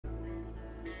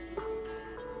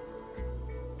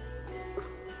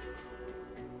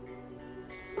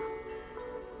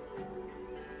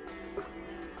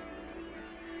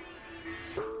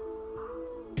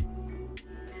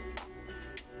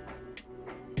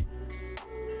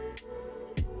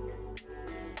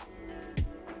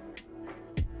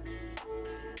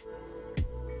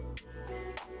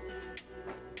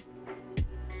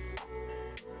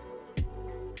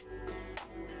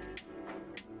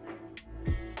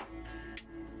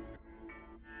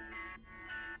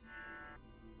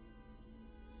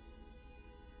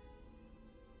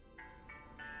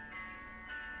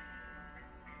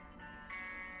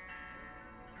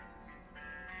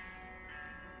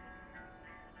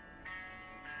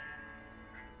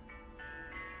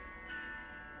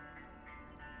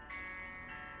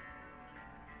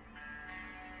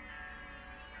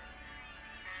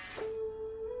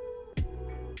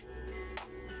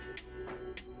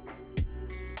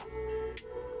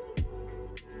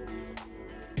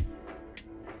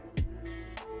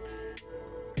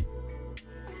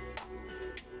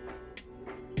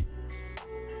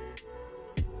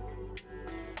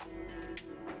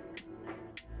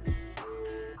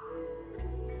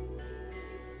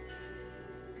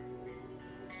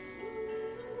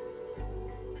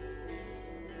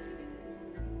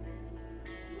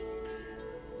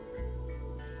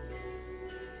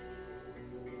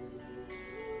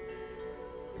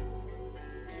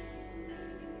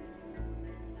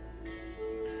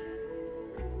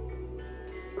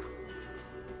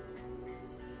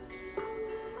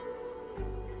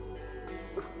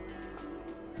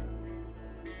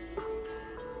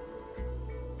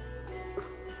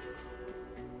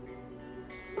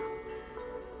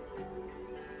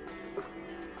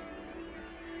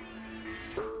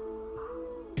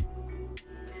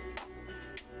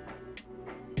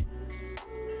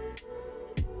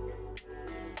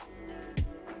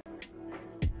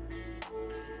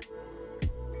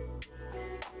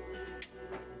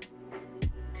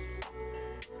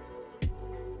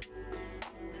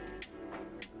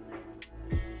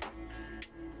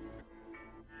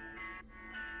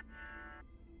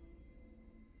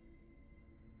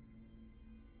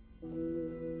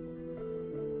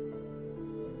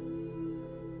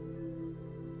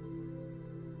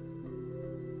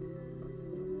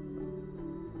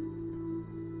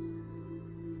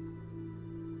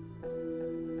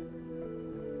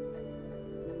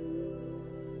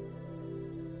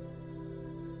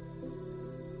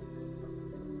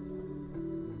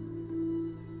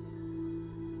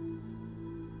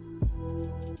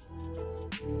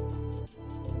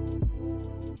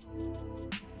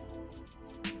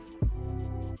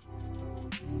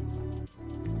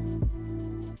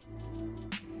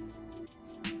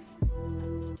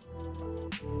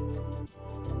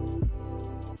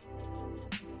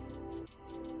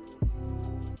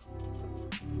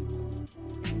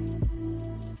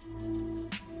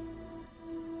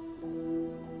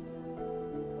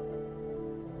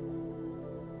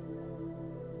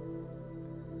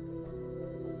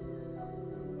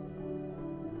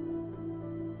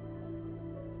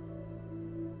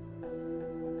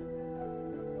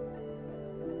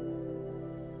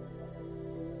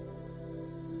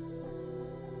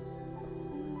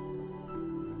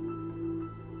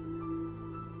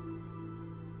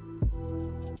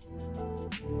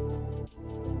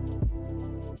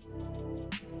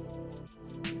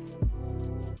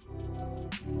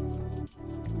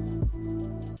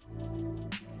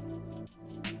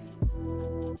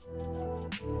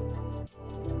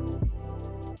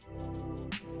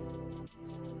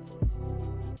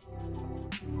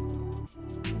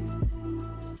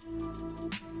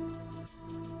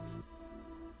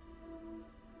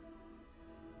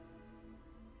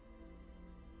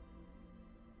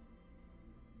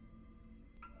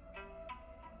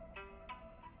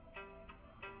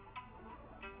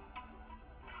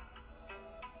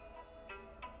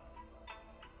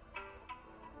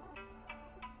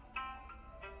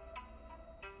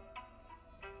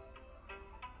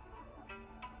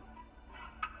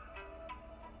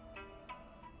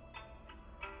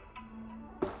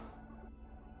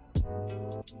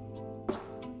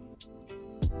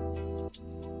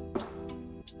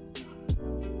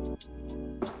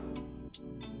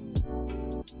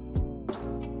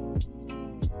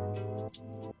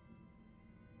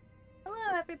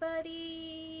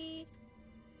everybody!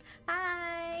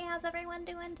 Hi! How's everyone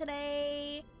doing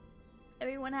today?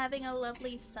 Everyone having a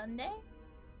lovely Sunday?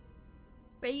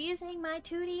 We're using my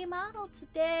 2D model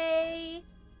today!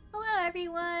 Hello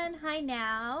everyone! Hi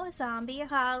now! Zombie,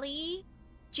 Holly,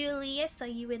 Julie, I saw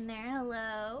you in there,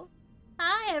 hello!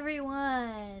 Hi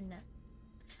everyone!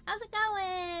 How's it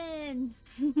going?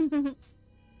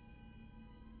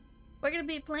 We're gonna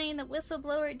be playing the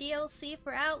Whistleblower DLC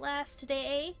for Outlast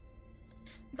today.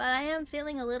 But I am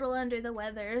feeling a little under the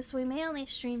weather, so we may only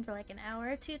stream for like an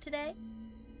hour or two today.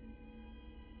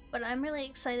 But I'm really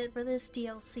excited for this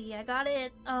DLC. I got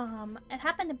it, it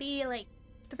happened to be like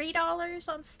 $3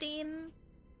 on Steam.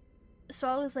 So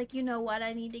I was like, you know what,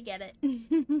 I need to get it.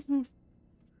 And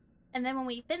then when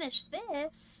we finished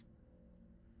this,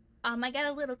 I got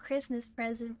a little Christmas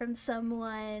present from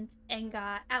someone and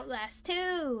got Outlast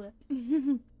 2.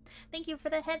 Thank you for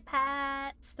the head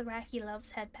pats. The Racky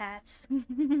loves head pats.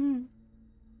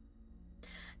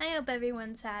 I hope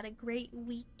everyone's had a great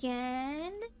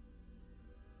weekend.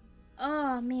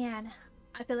 Oh man,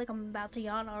 I feel like I'm about to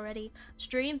yawn already.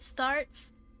 Stream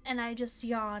starts and I just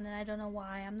yawn and I don't know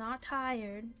why. I'm not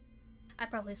tired. I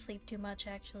probably sleep too much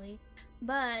actually,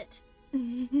 but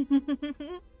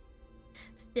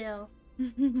still.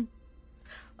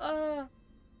 Oh.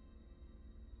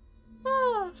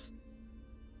 Oh.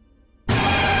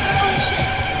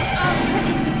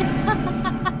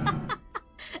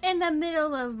 In the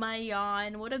middle of my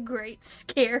yawn, what a great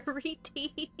scary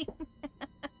team.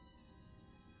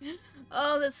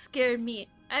 Oh, that scared me.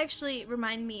 Actually,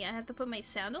 remind me, I have to put my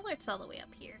sound alerts all the way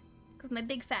up here because my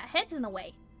big fat head's in the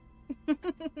way.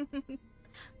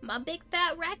 My big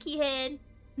fat racky head.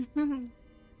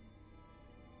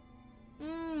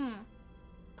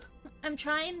 I'm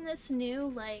trying this new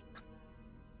like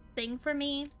thing for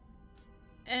me,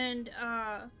 and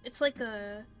it's like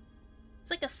a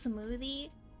smoothie,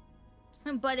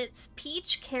 but it's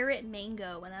peach, carrot,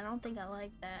 mango, and I don't think I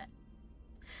like that.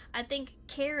 I think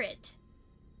carrot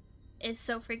is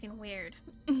so freaking weird.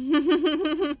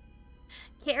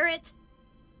 Carrot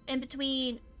in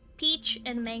between peach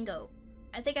and mango.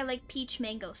 I think I like peach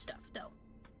mango stuff though.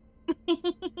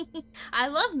 I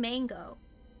love mango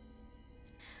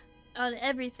on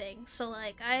everything, so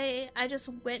like I just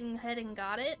went ahead and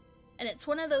got it, and it's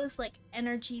one of those like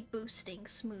energy boosting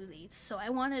smoothies, so I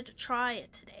wanted to try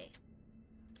it today.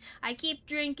 I keep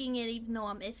drinking it even though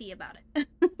I'm iffy about it.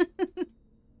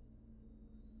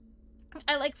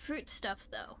 I like fruit stuff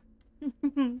though.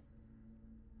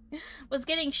 Was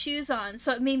getting shoes on,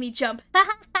 so it made me jump.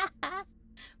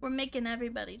 We're making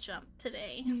everybody jump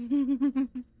today.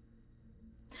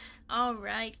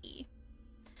 Alrighty.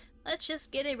 Let's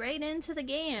just get it right into the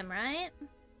game, right?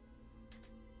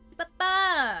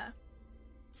 Ba-ba!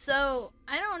 So,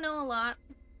 I don't know a lot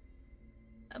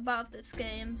about this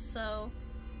game, so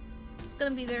it's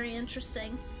gonna be very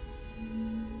interesting.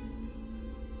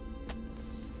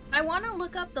 I want to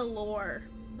look up the lore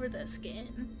for this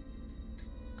game.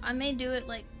 I may do it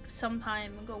like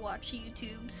sometime and go watch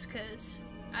YouTubes, because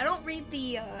I don't read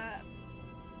the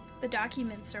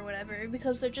documents or whatever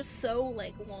because they're just so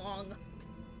like long.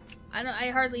 I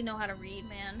hardly know how to read,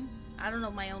 man. I don't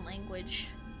know my own language.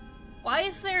 Why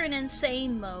is there an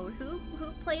insane mode? Who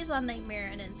plays on Nightmare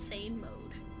in insane mode?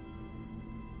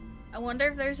 I wonder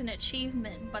if there's an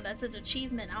achievement, but that's an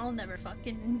achievement I'll never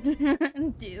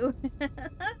fucking do.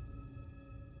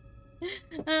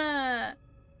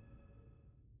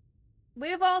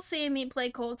 We've all seen me play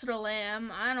Cold to the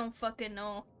Lamb. I don't fucking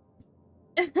know.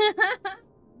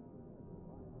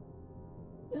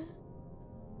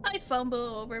 I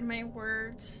fumble over my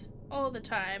words all the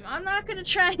time. I'm not gonna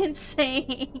try and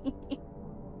sing.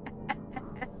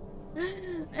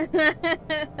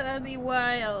 That'd be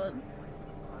wild.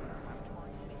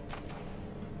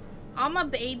 I'm a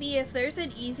baby. If there's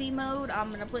an easy mode, I'm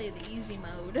gonna play the easy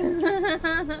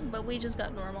mode. But we just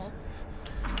got normal.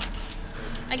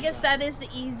 I guess that is the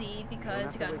easy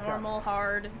because you got normal,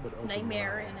 hard,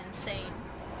 nightmare, and insane.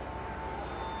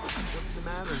 What's the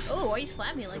matter? Oh, why you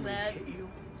slap me like that?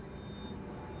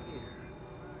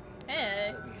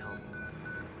 Hey.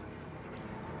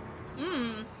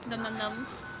 Num num num.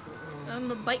 I'm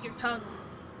gonna bite your tongue.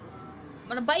 I'm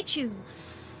gonna bite you.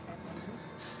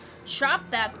 Chop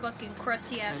that fucking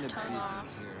crusty ass tongue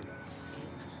off.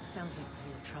 Sounds like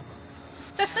real trouble.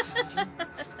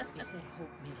 They said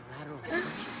Hope made a lateral action.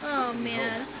 Oh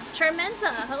man.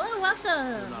 Charmenza, hello,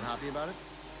 welcome. You're not happy about it?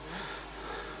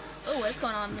 Oh, what's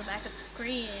going on in the back of the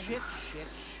screen? Shit.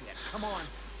 Come on.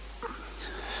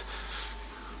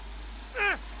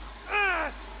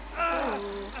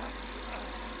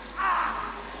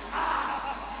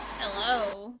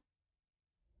 Hello.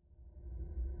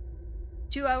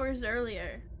 2 hours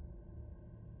earlier.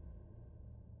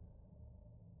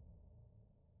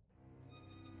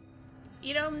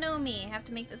 You don't know me. I have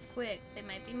to make this quick. They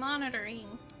might be monitoring.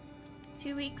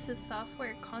 2 weeks of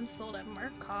software console at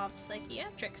Markov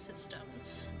psychiatric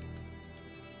systems.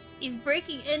 He's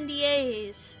breaking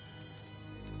NDAs.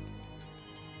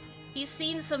 He's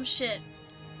seen some shit.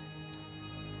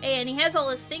 Hey, and he has all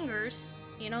his fingers.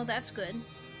 You know, that's good.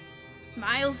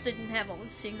 Miles didn't have all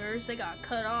his fingers. They got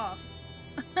cut off.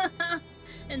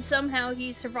 And somehow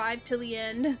he survived till the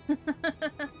end.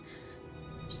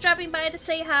 Just dropping by to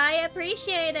say hi. I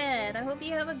appreciate it. I hope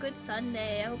you have a good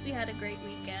Sunday. I hope you had a great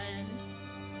weekend.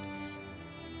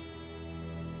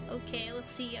 Okay,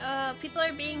 let's see. People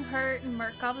are being hurt and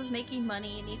Murkoff is making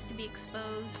money. It needs to be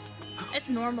exposed. It's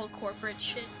normal corporate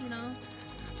shit, you know?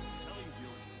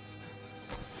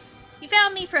 You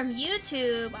found me from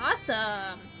YouTube.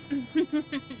 Awesome.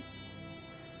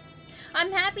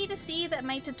 I'm happy to see that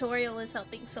my tutorial is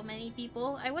helping so many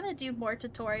people. I want to do more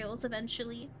tutorials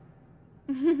eventually.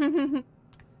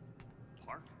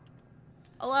 Park?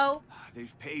 Hello?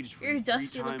 They've paged for You're a me 3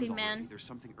 dusty times looking already. man. There's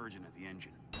something urgent at the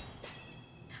engine.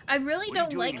 I really What are you don't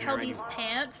doing like here how these anyway?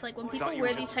 pants, like when I people thought you were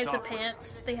wear these just types of software.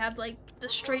 pants, they have like the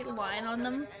straight line on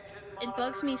them. It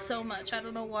bugs me so much. I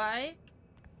don't know why.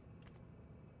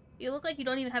 You look like you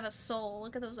don't even have a soul.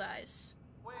 Look at those eyes.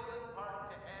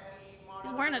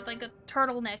 He's wearing like a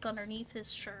turtleneck underneath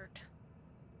his shirt.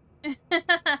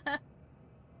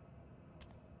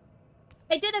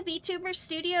 I did a VTuber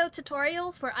Studio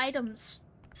tutorial for items.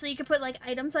 So you can put like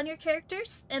items on your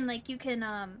characters and like you can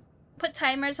put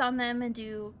timers on them and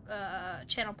do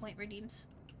channel point redeems.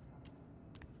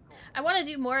 I want to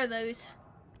do more of those.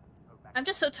 I'm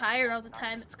just so tired all the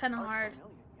time. It's kind of hard.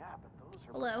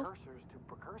 Hello.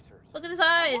 Look at his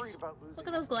eyes. Look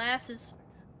at those glasses.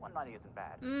 190 isn't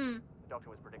bad. Mmm. The doctor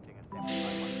was predicting a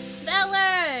 75.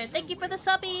 Ballard! Thank you for the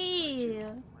subby!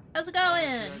 How's it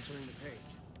going?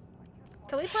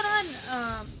 Can we put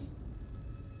on,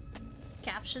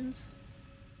 captions?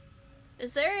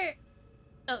 Is there...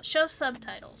 Oh, show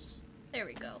subtitles. There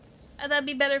we go. That'd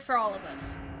be better for all of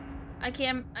us. I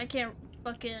can't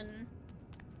fucking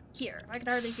hear. I can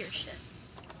hardly hear shit.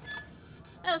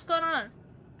 Hey, what's going on?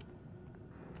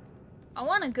 I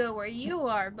want to go where you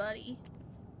are, buddy.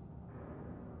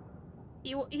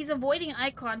 He's avoiding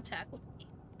eye contact with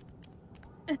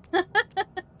me.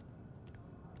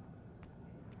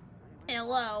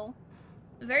 Hello.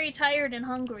 Very tired and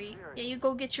hungry. Yeah, you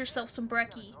go get yourself some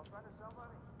brekkie.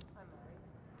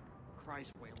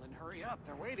 Christ, Waylon, hurry up.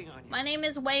 They're waiting on you. My name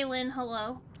is Waylon.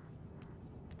 Hello.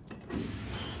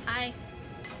 Hi.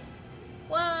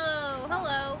 Whoa,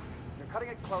 hello. You're cutting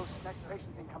it close. Next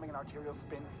patient's incoming and arterial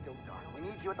spin still dark. We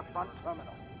need you at the front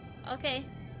terminal. Okay.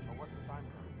 Well, what's the time?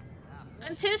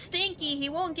 I'm too stinky. He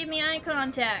won't give me eye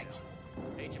contact.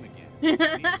 Page him again. We need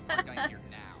this poor guy here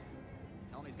now.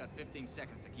 Tell him he's got 15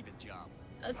 seconds to keep his job.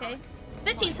 Okay.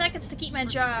 15 seconds to keep my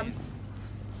job.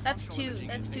 That's too Talking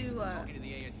to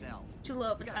the ASL. too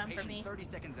low of a We got time for patient me. 30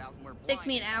 seconds out and we're Takes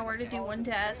me an blind. hour to do one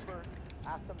task.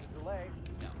 Ask them to delay.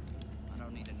 No, I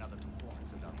don't need another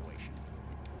performance evaluation.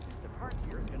 Mr. Park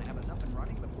here is going to have us up and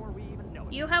running before we even know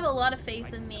it. You have a lot of faith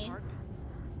Right, in Mr. me. Park?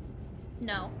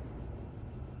 No.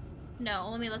 No,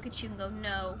 let me look at you and go,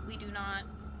 no, we do not.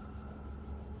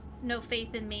 No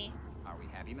faith in me. Are we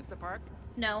happy, Mr. Park?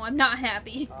 No, I'm not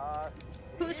happy. Uh,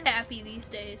 Who's happy these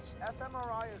days?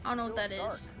 fMRI is I don't know what still that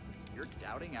dark. is. You're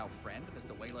doubting our friend,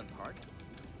 Mr. Wayland Park?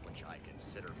 Which I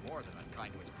consider more than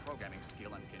unkind to his programming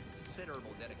skill and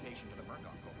considerable dedication to the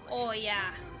Murkoff Corporation. Oh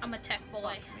yeah, I'm a tech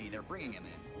boy. Fuck me, they're bringing him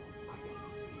in.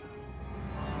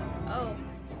 Oh.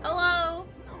 Hello?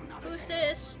 Who's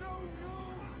this?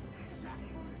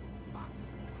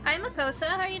 Hi Makosa,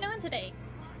 how are you doing today?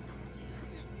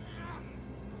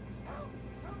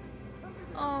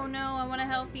 Oh no, I want to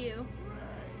help you.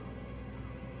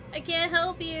 I can't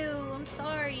help you, I'm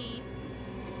sorry.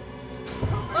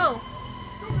 Whoa.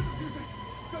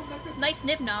 Nice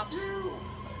nib knobs.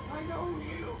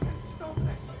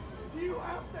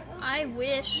 I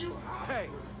wish. Hey,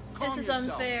 This calm is yourself.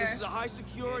 unfair. This is a high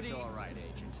security. It's all right,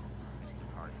 Agent.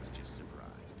 Mr. Park was just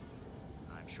surprised.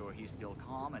 I'm sure he's still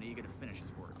calm and eager to finish his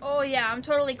work. Oh yeah, I'm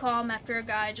totally calm after a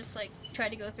guy just like tried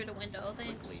to go through the window. Quickly,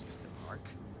 Thanks. Mr. Park.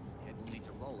 We'll need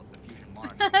to roll up the fusion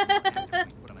monitor after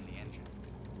we put him in the engine.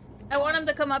 I want him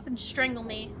to come up and strangle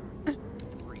me.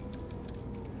 3.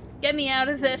 Get me out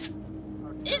of this.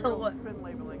 Ew. Spin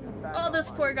labeling is back Oh, this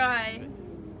online. poor guy.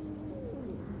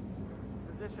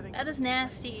 Positioning. That is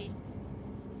nasty.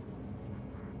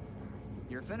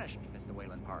 You're finished, Mr.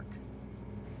 Wayland Park.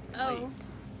 Oh. Leave.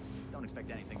 Don't expect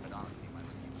anything but honesty in my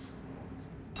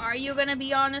review. Are you gonna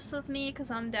be honest with me?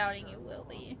 Because I'm doubting you will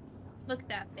be. Look at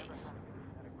that face.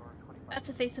 That's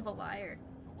a face of a liar.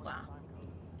 Wow.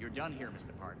 You're done here,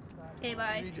 Mr. Park. Okay,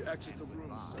 bye. need to exit the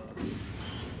room, sir.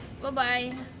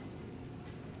 Bye-bye.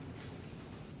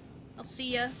 I'll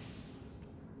see ya.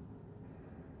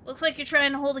 Looks like you're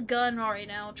trying to hold a gun right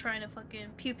now, trying to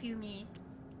fucking pew-pew me.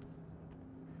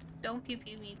 Don't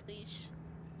pew-pew me, please.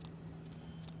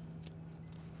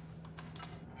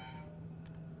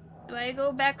 Do I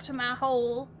go back to my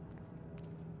hole?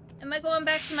 Am I going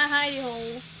back to my hidey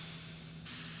hole?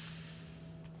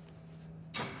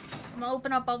 I'm gonna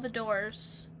open up all the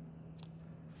doors.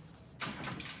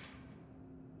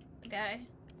 Okay.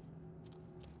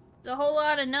 There's a whole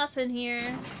lot of nothing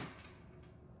here.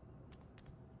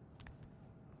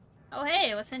 Oh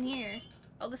hey, what's in here?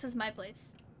 Oh, this is my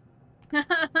place.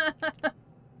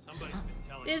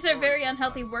 These are very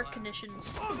unhealthy work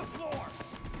conditions. On the floor!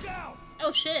 Down!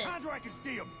 Oh shit. Andre, I can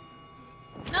see him!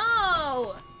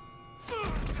 No!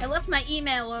 I left my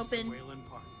email open. Wayland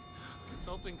Park.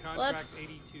 Consulting contract Whoops.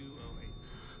 8208.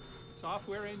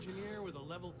 Software engineer with a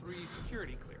level 3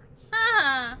 security clearance.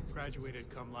 Ah! Graduated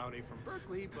cum laude from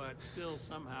Berkeley, but still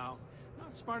somehow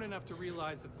not smart enough to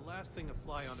realize that the last thing a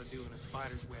fly ought to do in a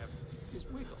spider's web is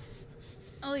wiggle.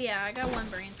 Oh yeah, I got one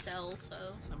brain cell, so...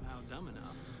 Somehow dumb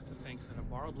enough to think that a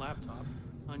borrowed laptop,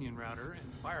 onion router,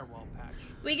 and firewall patch...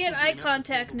 We get would be eye enough to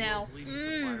contact save the now. world's leading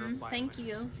supplier of Thank biometric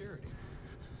you. security.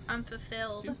 I'm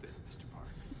fulfilled. Stupid, Mr. Park.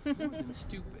 More than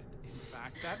stupid. In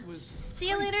fact, that was... See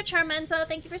you later, Charmenza.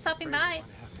 Thank you for stopping by. I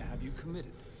have to have you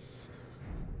committed.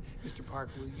 Mr. Park,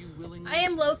 will you willingly... I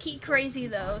am low-key crazy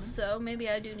though, so maybe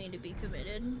I do need to be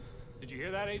committed. Did you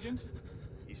hear that, Agent?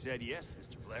 He said yes,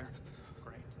 Mr. Blair.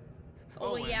 Great.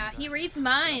 Oh and, yeah, he reads did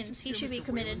minds. you He should be Mr.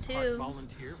 committed Wayland Park too.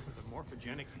 volunteer for the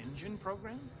morphogenic engine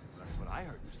program? That's what I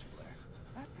heard, Mr. Blair.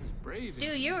 That was brave.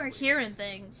 Dude, you are hearing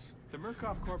things. The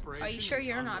Murkoff Corporation Are you sure and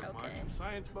you're Conduit not March okay? of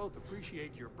Science both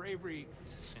appreciate your bravery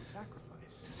and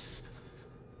sacrifice.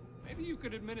 Maybe you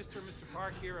could administer Mr.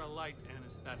 Park here a light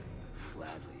anesthetic.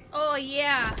 Gladly. Oh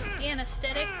yeah,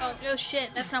 anesthetic. Oh, oh shit,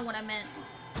 that's not what I meant.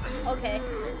 Okay.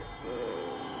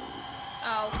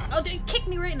 Oh, dude, kick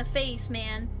me right in the face,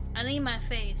 man. I need my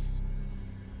face.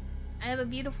 I have a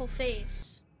beautiful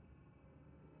face.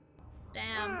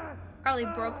 Damn, probably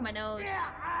broke my nose.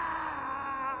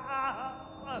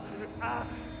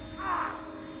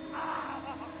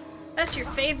 That's your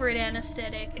favorite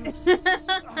anesthetic. You're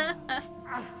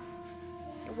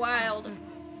wild.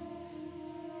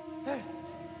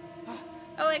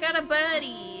 Oh, I got a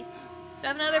buddy. Do I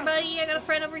have another buddy? I got a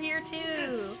friend over here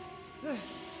too. You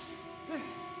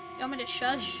want me to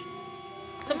shush?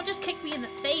 Someone just kicked me in the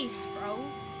face, bro.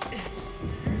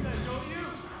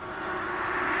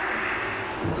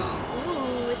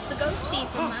 Ooh, it's the ghosty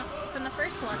from the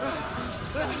first one.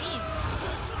 What do you mean?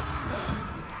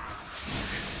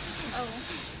 Oh,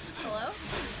 hello?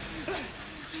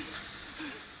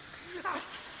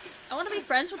 I want to be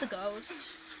friends with the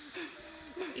ghost.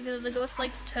 Even though the ghost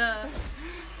likes to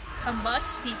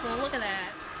combust people. Look at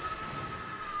that.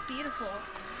 It's beautiful.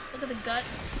 Look at the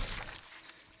guts.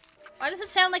 Why does it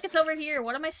sound like it's over here?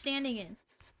 What am I standing in?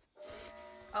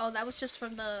 Oh, that was just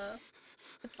from the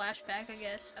flashback, I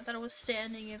guess. I thought it was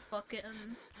standing in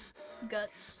fucking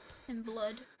guts and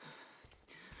blood.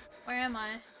 Where am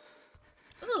I?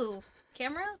 Ooh,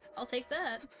 camera? I'll take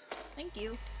that. Thank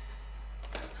you.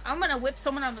 I'm gonna whip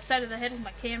someone on the side of the head with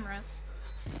my camera.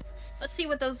 Let's see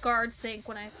what those guards think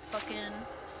when I fucking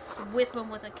whip them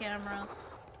with a camera.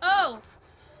 Oh!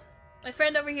 My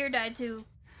friend over here died too.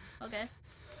 Okay.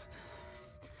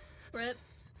 Rip.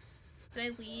 Did I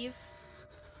leave?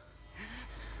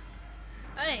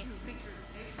 Hey.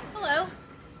 Hello.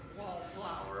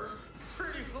 Wallflower.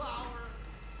 Pretty flower.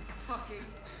 Fucking.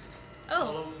 Oh.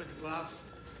 I'll open you up.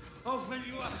 Open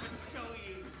you up and show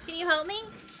you. Can you help me?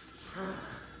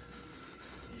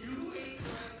 You ain't right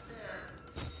there.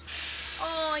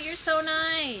 Oh, you're so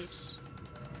nice.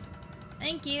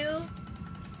 Thank you.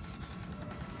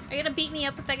 Are you gonna beat me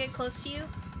up if I get close to you?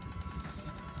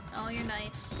 Oh, you're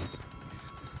nice.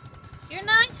 You're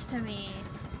nice to me.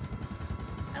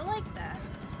 I like that.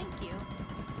 Thank you.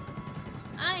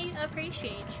 I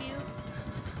appreciate you.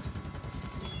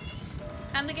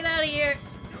 Time to get out of here.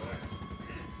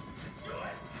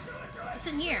 What's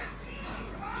in here?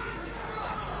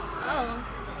 Oh.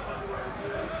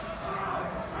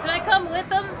 Can I come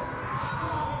whip him?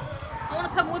 I want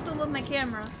to come whip him with my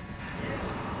camera.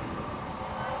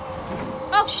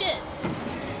 Oh shit!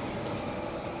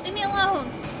 Leave me alone!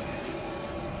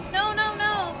 No, no,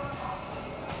 no!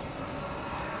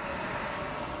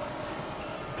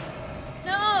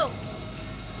 No!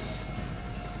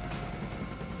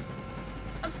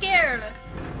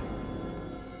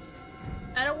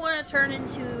 turn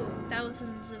into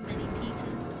thousands of many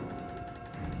pieces.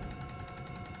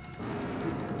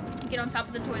 Get on top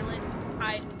of the toilet.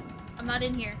 Hide. I'm not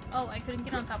in here. Oh, I couldn't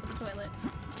get on top of the toilet.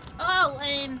 Oh,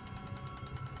 lame.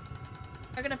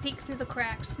 I'm gonna peek through the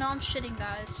cracks. No, I'm shitting,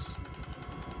 guys.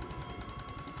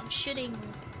 I'm shitting.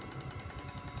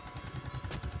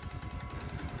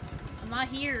 I'm not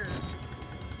here.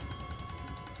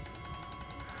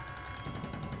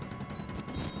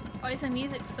 Why is the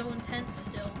music so intense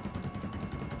still?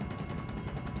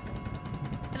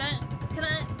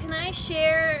 Can I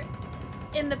share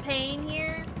in the pain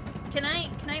here? Can I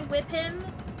whip him?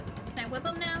 Can I whip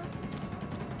him now?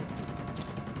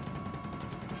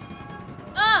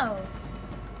 Oh!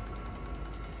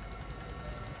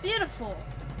 Beautiful.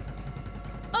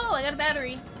 Oh, I got a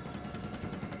battery.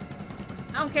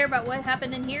 I don't care about what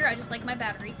happened in here, I just like my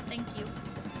battery. Thank you.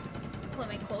 Let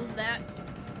me close that.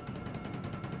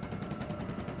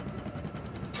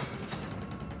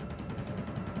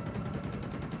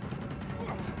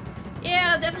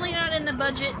 Yeah, definitely not in the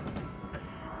budget.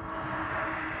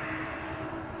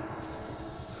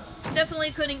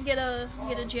 Definitely couldn't get a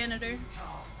janitor.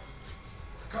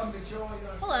 Come to join our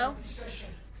Hello. therapy session.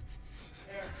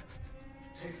 Here,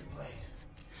 take the blade.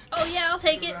 Oh yeah, I'll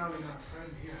take it. Surrounding our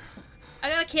friend here. I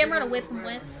got a camera to Give whip a little him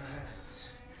grab with. in your hands.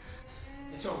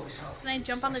 It's always helpful. Can I to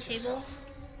jump on the express table? yourself.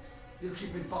 You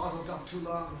keep it bottled up too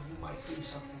long and you might do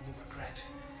something you regret.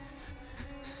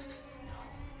 No.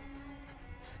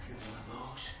 You're one of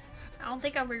those. I don't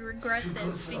think I would regret Too good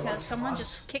this for the because likes of someone us.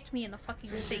 just kicked me in the fucking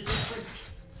Think you're face. different?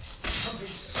 Something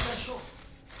special?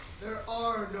 There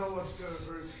are no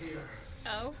observers here.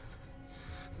 Oh?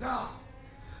 Now,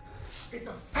 get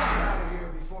the fuck out of here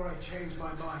before I change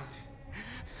my mind.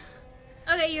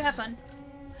 Okay, you have fun.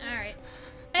 Alright.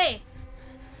 Hey!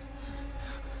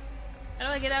 How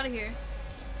do I get out of here?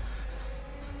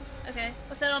 Okay,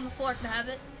 what's that on the floor? Can I have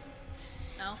it?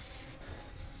 No.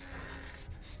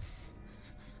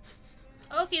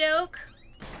 Okie doke.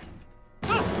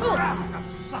 Ooh.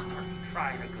 Fuck are you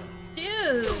trying to go?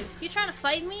 Dude, you trying to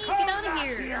fight me? Get out of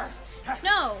here.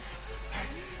 No.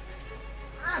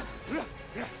 I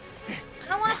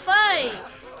don't want to fight.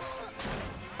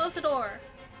 Close the door.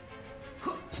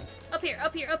 Up here,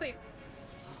 up here, up here.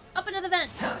 Up into the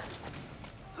vent.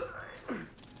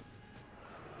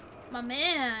 My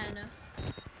man.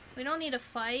 We don't need to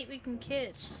fight. We can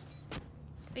kiss.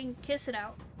 We can kiss it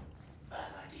out. Bad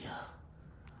idea.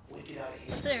 We get out of here.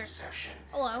 What's there? Reception.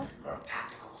 Hello. Merc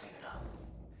Tactical will clean it up.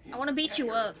 I want to beat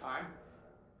you up. Time.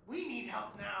 We need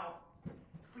help now. If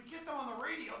we get them on the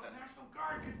radio, the National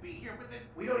Guard could be here within.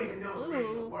 We don't even know if Ooh.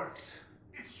 radio works.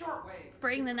 It's shortwave.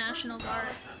 Bring the National Guard.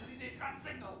 Electricity, they've got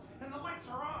signal, and the lights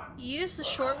are on. You use the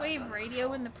shortwave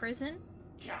radio in the prison?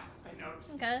 Yeah, I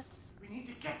noticed. Okay. We need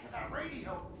to get to that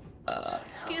radio.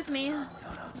 Excuse me.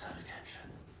 Without outside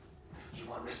attention. You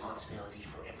want responsibility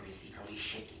for every legally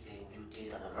shaky thing you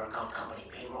did on the Murkoff Company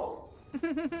payroll? I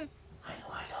know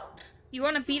I don't. You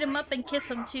want to beat him up and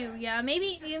kiss him too? Yeah,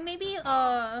 maybe. You're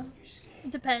scared.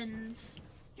 Depends.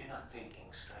 You're not thinking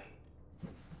straight.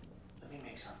 Let me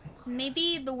make something clear.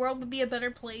 Maybe the world would be a better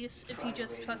place if you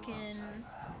just fucking.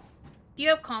 Do you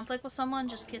have conflict with someone?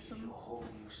 Just kiss You them. a whole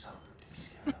new something to be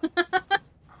scared of.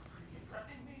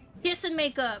 Kiss and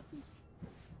make up.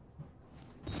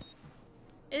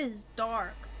 It is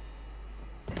dark.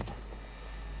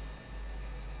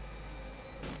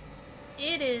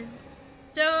 It is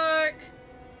dark.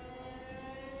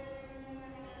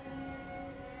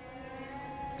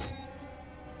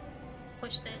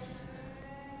 Push this.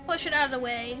 Push it out of the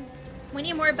way. We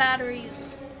need more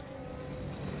batteries.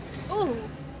 Ooh.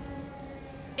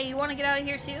 Hey, you want to get out of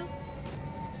here too?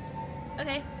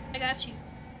 Okay, I got you.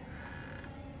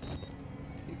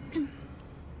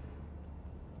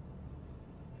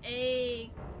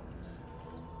 Hey.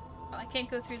 Oh, I can't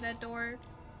go through that door.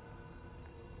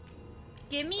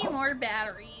 Give me more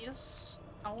batteries.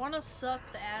 I want to suck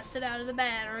the acid out of the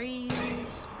batteries. The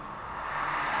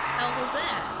hell was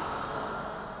that?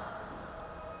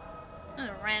 That's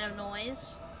a random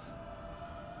noise.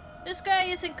 This guy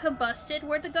isn't combusted.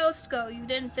 Where'd the ghost go? You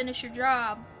didn't finish your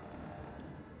job.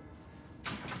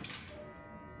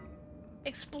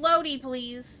 Explodey,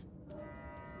 please.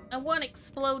 I want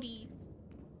explodey.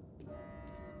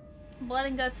 Blood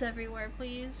and guts everywhere,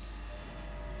 please.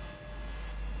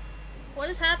 What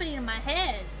is happening in my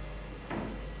head?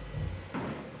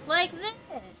 Like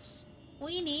this.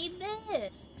 We need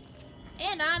this.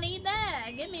 And I need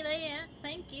that. Give me that.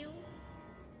 Thank you.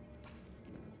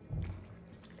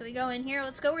 Can we go in here?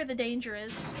 Let's go where the danger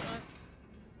is.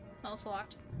 Oh, it's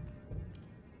locked.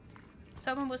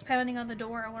 Someone was pounding on the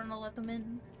door. I wanted to let them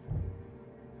in.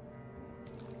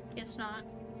 Guess not.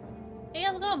 Hey,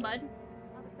 how's it going, bud?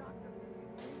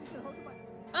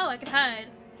 Oh, I can hide.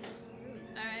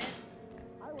 Alright.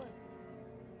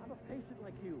 I'm a patient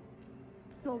like you.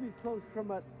 Stole these clothes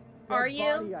from a dead Are you?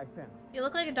 body I found. You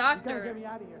look like a You gotta doctor. get me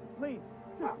out of here. Please,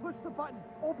 just push the button.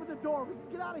 Open the door. We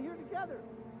can get out of here together.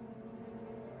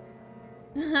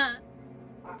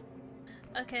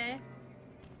 Okay.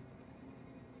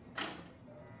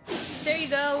 There you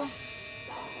go.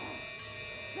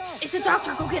 It's a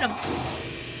doctor. Go get him.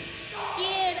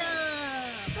 Get him.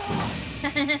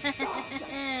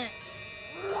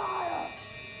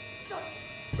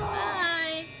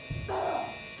 Bye.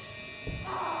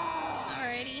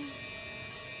 Alrighty.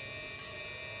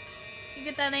 You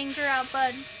get that anger out,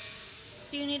 bud.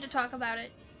 Do you need to talk about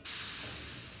it?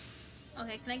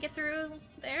 Okay, can I get through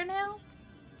there now?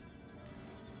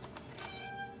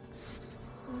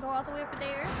 We can go all the way over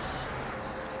there.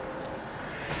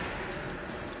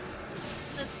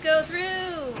 Let's go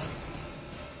through!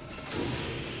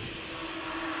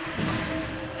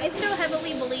 I still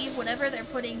heavily believe whatever they're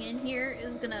putting in here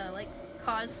is gonna, like,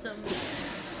 cause some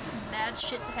bad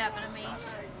shit to happen to me.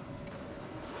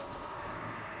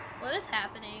 What is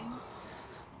happening?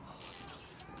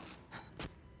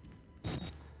 Can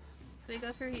we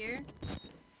go through here?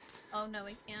 Oh no,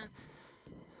 we can't.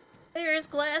 There's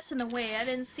glass in the way, I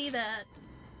didn't see that.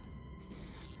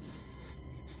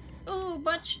 Ooh,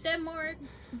 bunch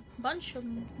of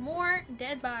more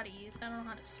dead bodies. I don't know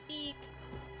how to speak.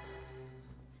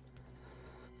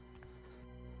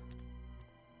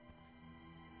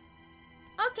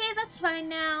 Okay, that's fine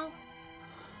now.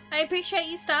 I appreciate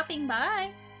you stopping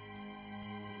by.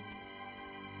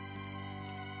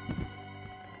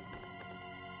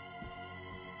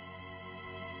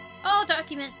 Oh,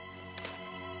 document.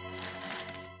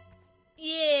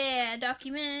 Yeah,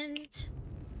 document.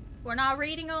 We're not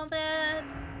reading all that,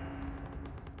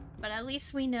 but at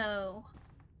least we know.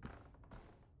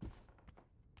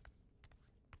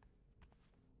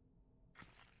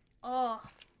 Oh.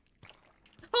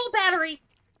 Oh, battery!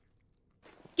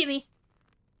 Gimme.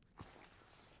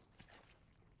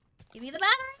 Give me the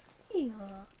battery!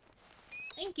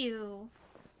 Thank you.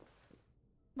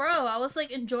 Bro, I was like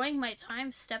enjoying my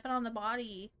time stepping on the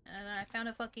body, and I found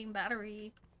a fucking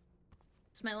battery.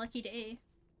 It's my lucky day.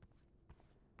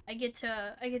 I get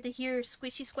to hear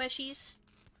squishy squishies,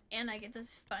 and I get to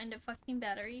find a fucking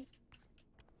battery.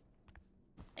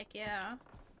 Heck yeah.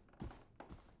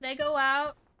 Did I go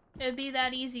out? It'd be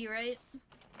that easy, right?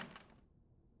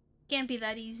 Can't be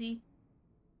that easy.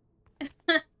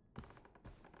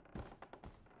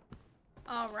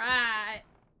 Alright.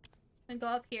 I'm gonna go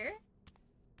up here.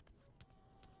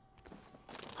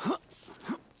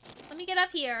 Let me get up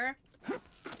here.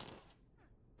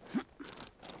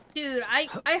 Dude, I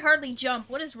hardly jump.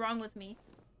 What is wrong with me?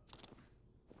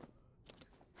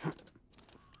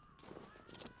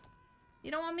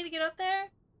 You don't want me to get up there?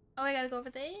 Oh, I gotta go over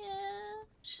there.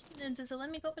 Does it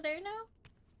let me go over there now?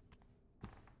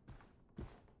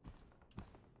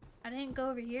 I didn't go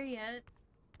over here yet.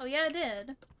 Oh yeah, I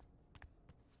did.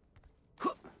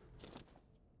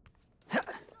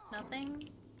 Nothing.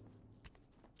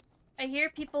 I hear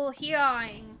people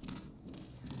hearing.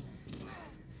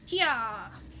 Yeah.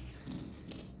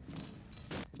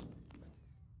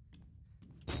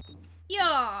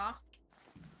 Yeah.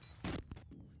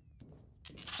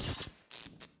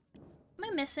 Am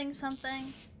I missing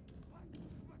something?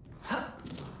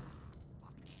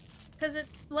 Because it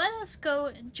let us go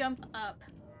and jump up.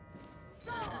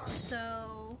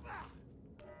 So...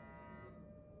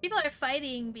 people are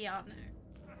fighting beyond there.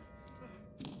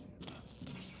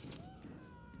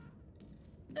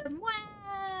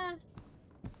 Mwah!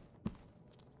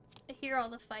 I hear all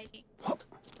the fighting.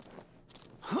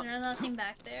 There's nothing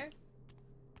back there.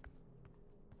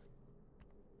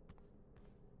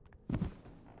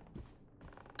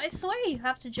 I swear you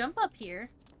have to jump up here.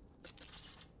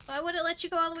 Why would it let you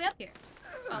go all the way up here?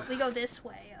 Oh, we go this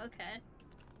way, okay.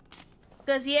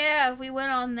 Because, yeah, if we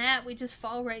went on that, we just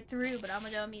fall right through, but I'm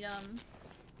a dummy-dum.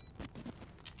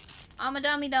 I'm a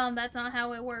dummy-dum, that's not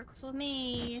how it works with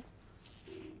me.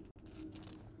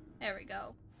 There we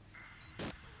go.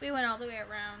 We went all the way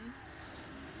around.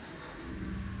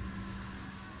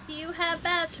 You have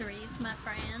batteries, my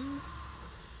friends.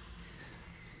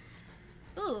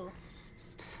 Ooh.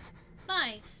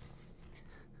 Nice.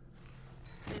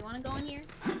 Do we want to go in here?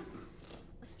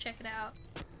 Let's check it out.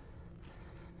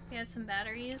 We have some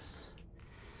batteries.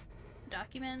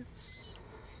 Documents.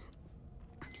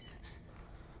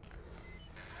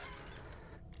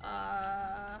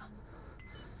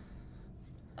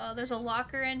 Oh, there's a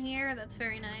locker in here. That's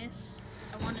very nice.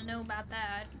 I want to know about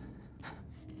that.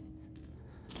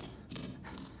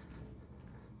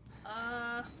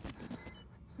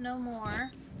 No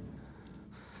more.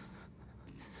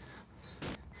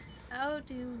 How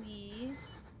do we...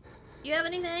 You have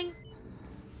anything?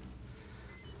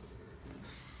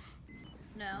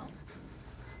 No.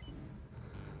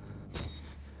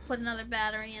 Put another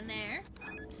battery in there.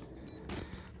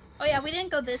 Oh yeah, we didn't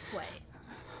go this way.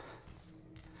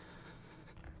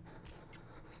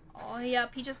 Oh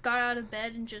yep, he just got out of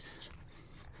bed and just...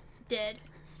 dead.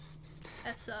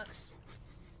 That sucks.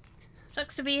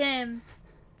 Sucks to be him.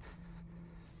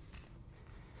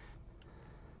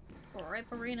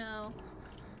 Ripperino.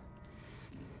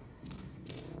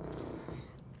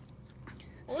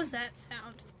 What was that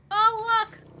sound? Oh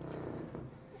look!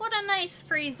 What a nice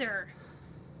freezer.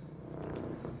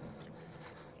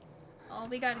 Oh,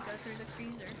 we gotta go through the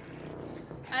freezer.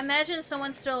 I imagine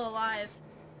someone's still alive.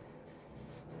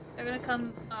 They're gonna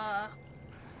come,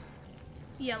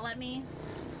 yell at me.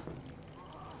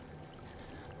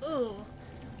 Ooh.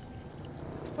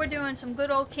 We're doing some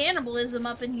good old cannibalism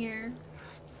up in here.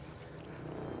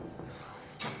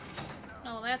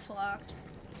 Oh, that's locked.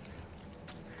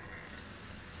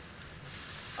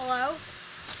 Hello?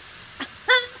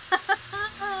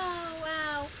 Oh,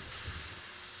 wow.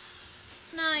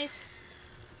 Nice.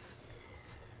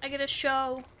 I get a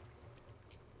show.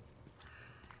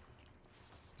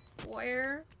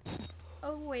 Where?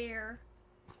 Oh, where?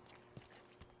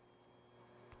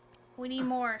 We need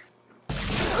more.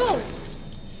 Oh!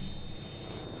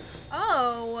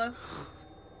 Oh!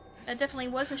 That definitely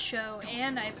was a show,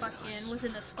 and I fucking was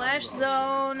in a splash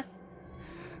zone.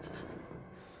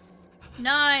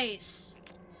 Nice!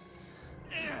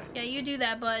 Yeah, you do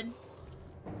that, bud.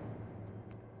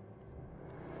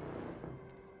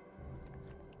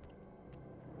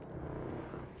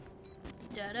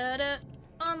 Da-da-da.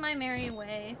 On my merry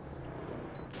way.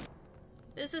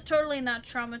 This is totally not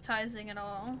traumatizing at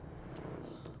all.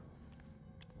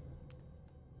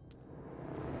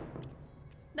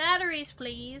 Batteries,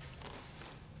 please.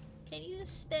 Can you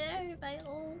spare my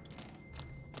old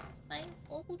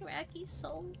racky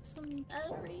soul some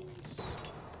batteries?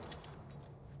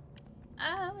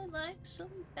 I would like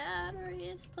some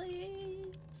batteries,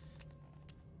 please.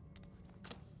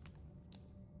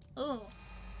 Oh,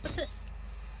 what's this?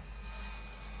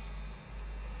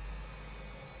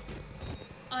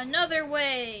 Another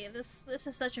way. This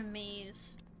is such a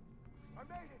maze. I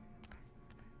made it.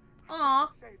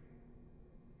 Aw.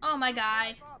 Oh my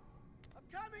guy. I'm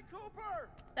coming, Cooper.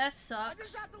 That I just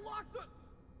sucks. have to lock the...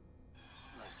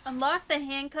 Unlock the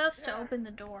handcuffs to open the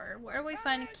door. Where do we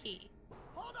find a key?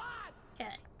 Hold on.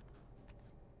 Okay.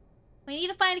 We need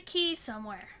to find a key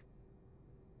somewhere.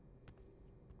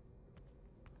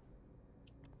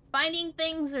 Finding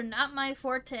things are not my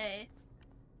forte.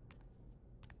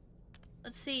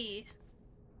 Let's see.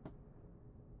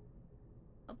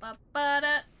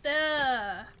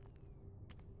 Ba-ba-da-da.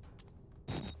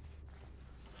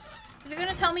 If you're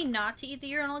gonna tell me not to eat the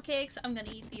urinal cakes, I'm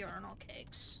gonna eat the urinal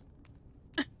cakes.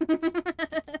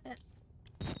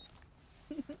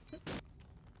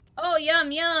 Oh,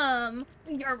 yum, yum!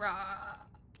 Yara.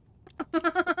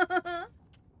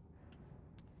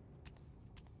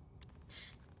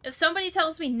 If somebody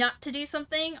tells me not to do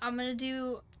something, I'm gonna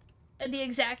do the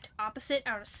exact opposite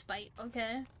out of spite,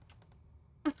 okay?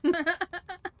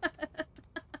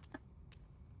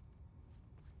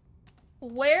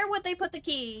 Where would they put the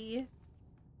key?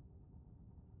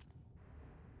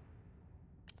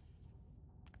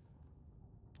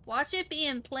 Watch it be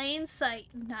in plain sight,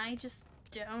 and I just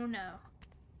don't know.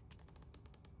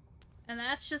 And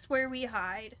that's just where we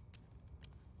hide.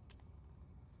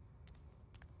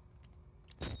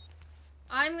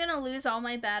 I'm gonna lose all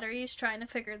my batteries trying to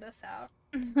figure this out.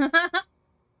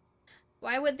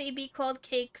 Why would they be called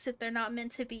cakes if they're not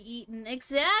meant to be eaten?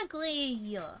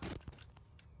 Exactly!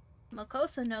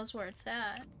 Makosa knows where it's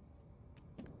at.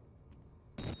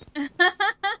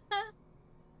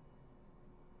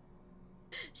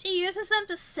 She uses them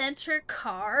to scent her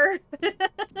car?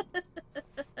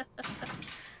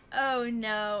 Oh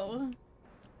no.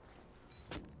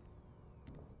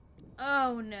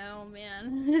 Oh no,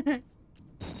 man.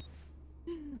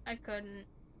 I couldn't.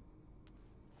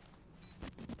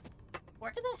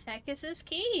 Where the heck is this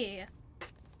key?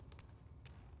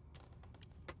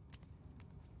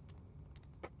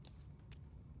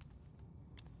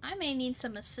 I may need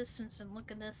some assistance in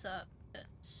looking this up.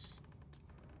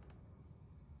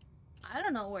 I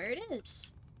don't know where it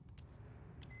is.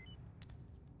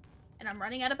 And I'm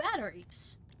running out of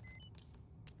batteries.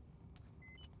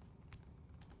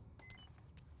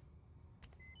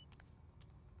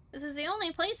 This is the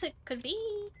only place it could be.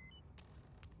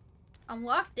 I'm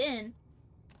locked in.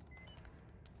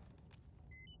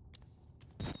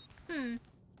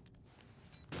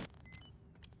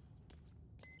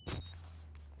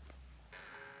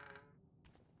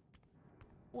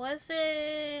 Was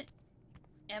it...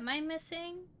 Am I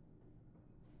missing?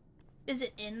 Is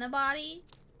it in the body?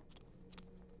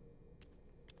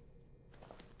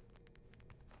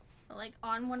 Or like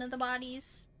on one of the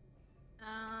bodies?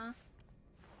 Huh.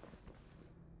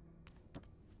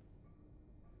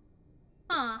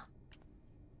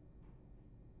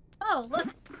 Oh, look.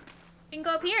 We can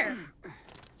go up here.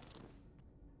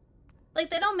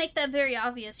 Like, they don't make that very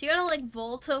obvious. You gotta, like,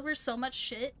 vault over so much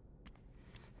shit.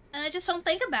 And I just don't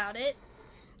think about it.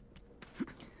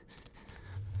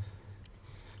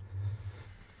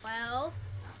 Well,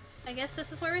 I guess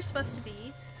this is where we're supposed to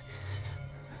be.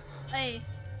 Hey.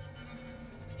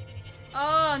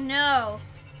 Oh, no.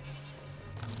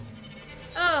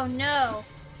 Oh, no.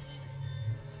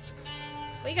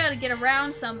 We gotta get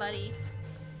around somebody.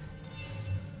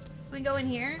 Can we go in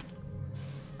here?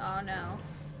 Oh, no.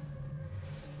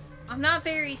 I'm not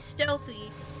very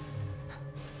stealthy.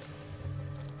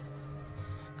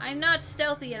 I'm not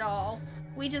stealthy at all.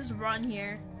 We just run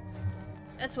here.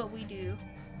 That's what we do.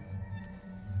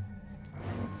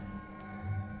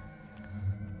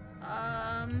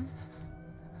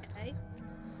 Okay.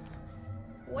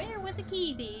 Where would the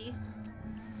key be?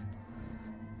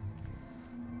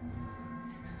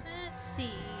 Let's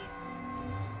see.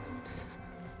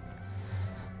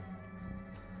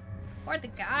 Where'd the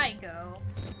guy go?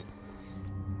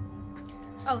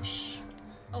 Oh, shh.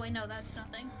 Oh, wait, no, that's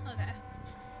nothing. Okay.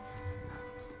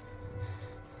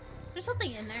 There's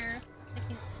something in there. I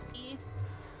can't see.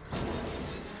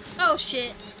 Oh,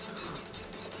 shit.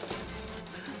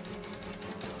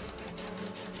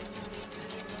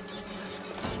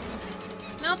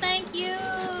 No, thank you!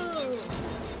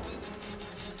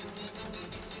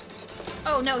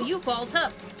 Oh, no, you vault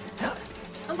up.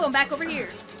 I'm going back over here.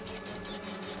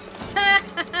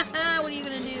 What are you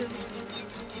gonna do?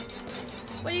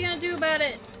 What are you gonna do about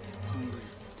it? Holy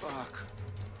fuck.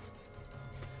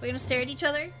 We're gonna stare at each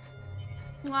other?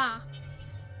 Mwah.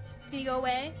 Can you go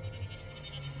away?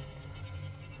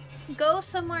 Go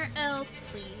somewhere else,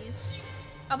 please.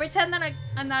 I'll pretend that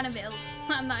I'm not available.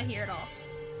 I'm not here at all.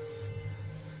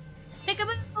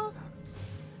 Peekaboo!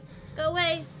 Go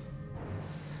away.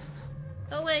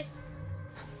 Go away.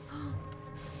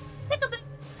 Peekaboo!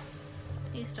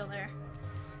 He's still there.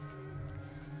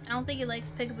 I don't think he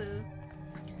likes peekaboo.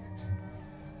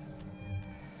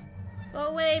 Go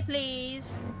away,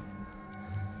 please.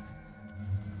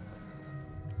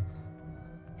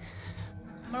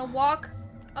 I'm gonna walk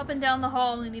up and down the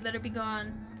hall and he better be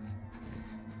gone.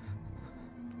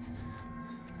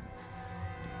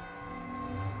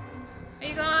 Are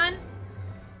you gone?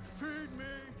 Feed me!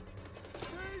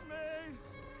 Feed me!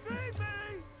 Feed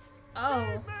me! Oh.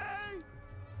 Feed me!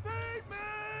 Feed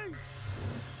me!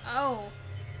 Oh.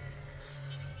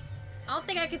 I don't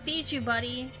think I can feed you,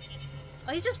 buddy.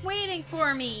 Oh, he's just waiting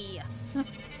for me.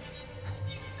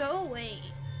 Go away.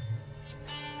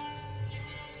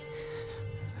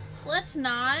 Let's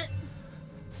not.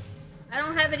 I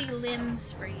don't have any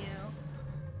limbs for you.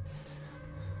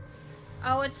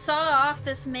 I would saw off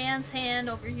this man's hand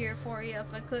over here for you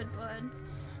if I could, bud.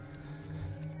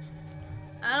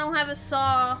 I don't have a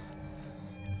saw.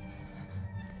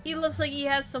 He looks like he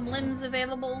has some limbs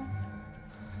available.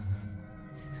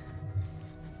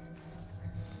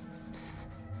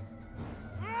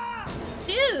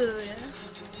 Dude!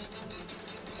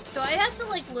 Do I have to,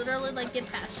 like, literally, like, get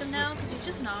past him now? Because he's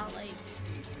just not, like...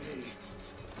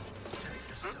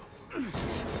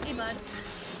 Hey, bud.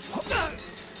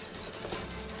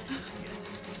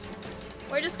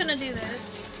 We're just gonna do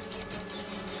this.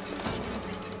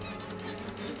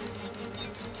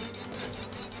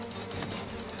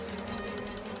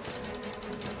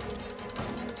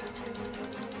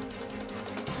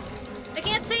 I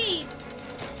can't see!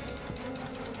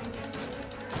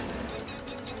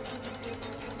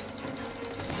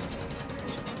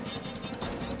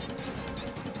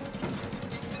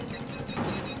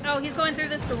 Oh, he's going through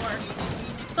this door.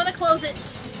 I'm gonna close it.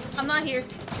 I'm not here.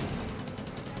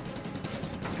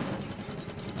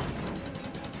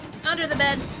 Under the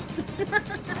bed.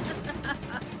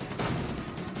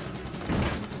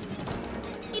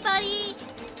 Hey, buddy.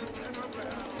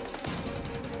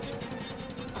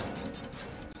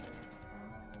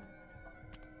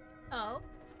 Oh.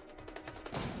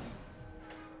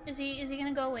 Is he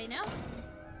gonna go away now?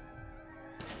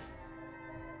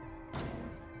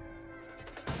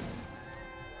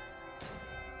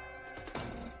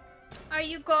 Are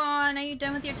you gone? Are you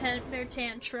done with your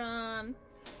tantrum?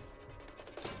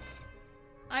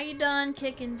 Are you done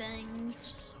kicking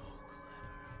things?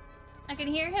 I can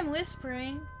hear him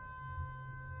whispering.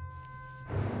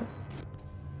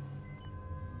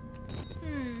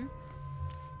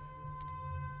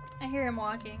 I hear him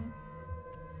walking.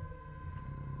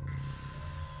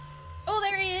 Oh,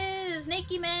 there he is!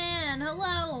 Nakey Man!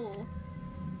 Hello!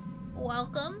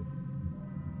 Welcome.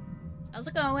 How's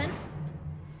it going?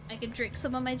 I can drink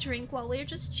some of my drink while we're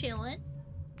just chilling.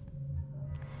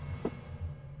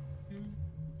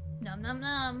 Num num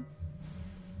num.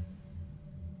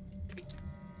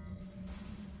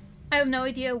 I have no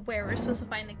idea where we're supposed to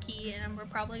find the key, and we're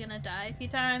probably gonna die a few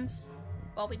times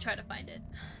while we try to find it.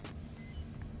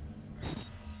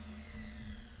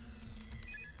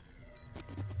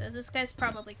 Because this guy's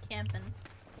probably camping.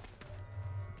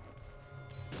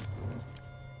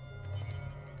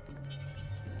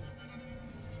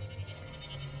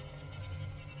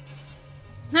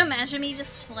 Imagine me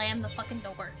just slam the fucking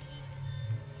door.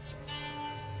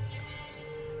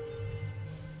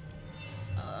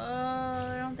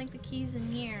 I don't think the key's in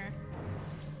here.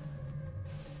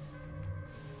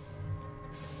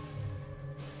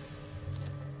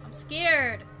 I'm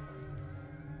scared.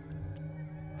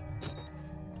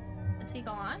 Is he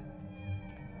gone?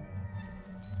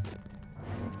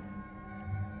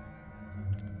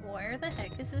 Where the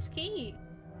heck is this key?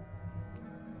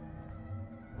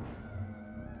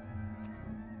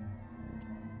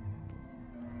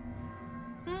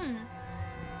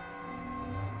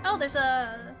 Oh, there's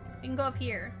a... We can go up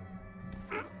here.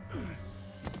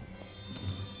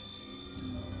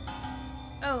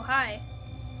 Oh, hi.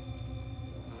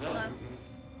 Hello.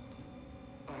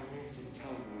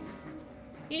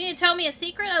 You need to tell me a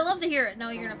secret? I love to hear it. No,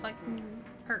 you're gonna fucking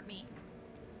hurt me.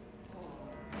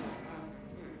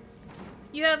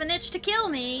 You have an itch to kill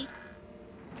me.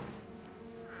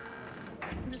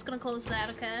 I'm just gonna close that,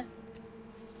 okay?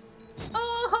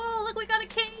 Oh, look, we got a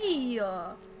key!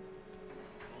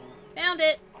 Found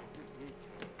it!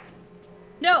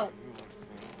 No!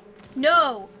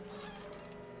 No!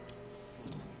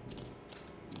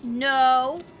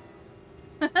 No!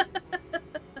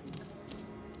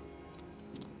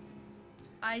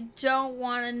 I don't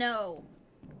want to know.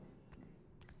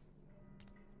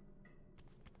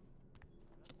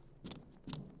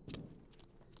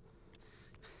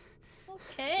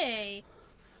 Okay.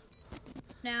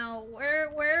 Now,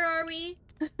 where are we?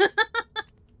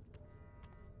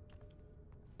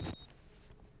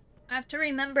 I have to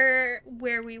remember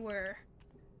where we were.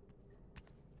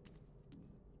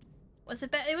 Was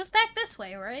it it was back this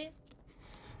way, right?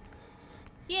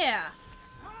 Yeah.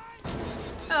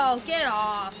 Oh, get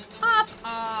off. Hop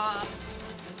off.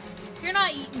 You're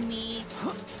not eating me.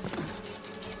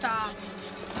 Stop.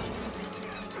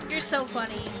 You're so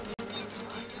funny.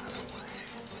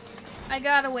 I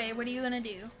got away. What are you gonna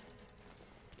do?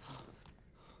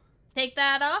 Take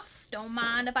that off? Don't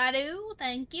mind if I do.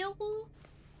 Thank you.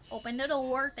 Open the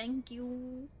door. Thank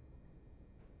you.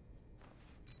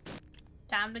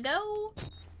 Time to go.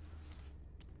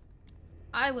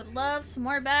 I would love some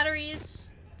more batteries.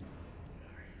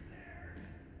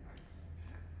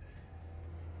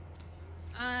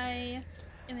 I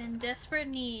am in desperate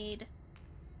need.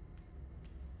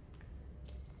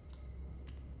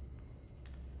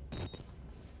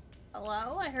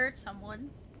 Hello? I heard someone.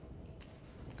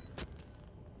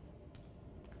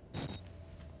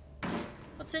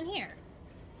 What's in here?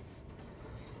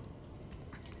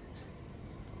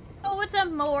 Oh, it's a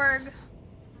morgue.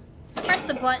 Press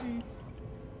the button.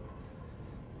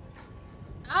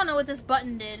 I don't know what this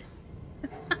button did.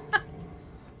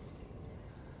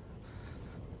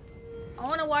 I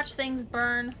want to watch things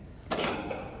burn.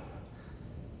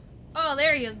 Oh,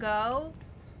 there you go.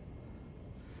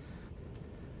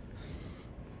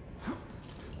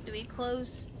 Do we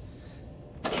close?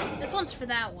 This one's for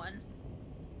that one.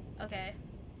 Okay.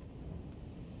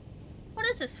 What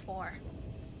is this for?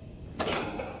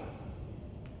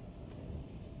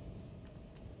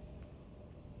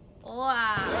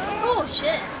 Wow. Oh,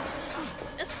 shit.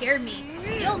 That scared me.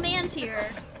 The old man's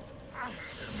here.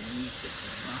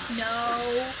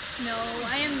 No. No,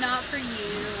 I am not for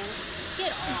you.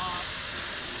 Get off.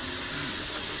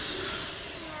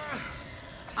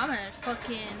 I'm gonna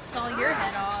fucking saw your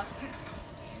head off. You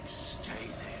stay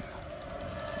there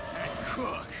and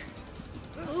cook.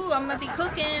 Ooh, I'm gonna be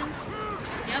cooking.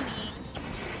 Yummy.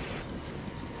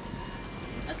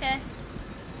 Okay.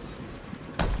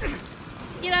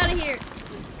 Get out of here.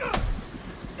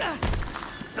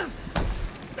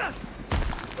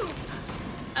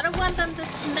 I don't want them to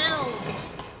smell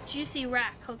juicy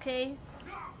rack, okay?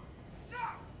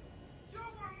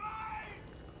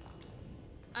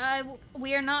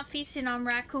 We are not feasting on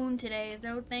raccoon today.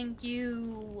 No, thank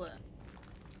you.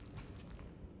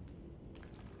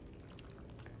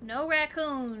 No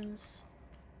raccoons.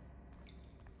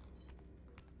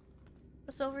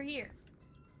 What's over here?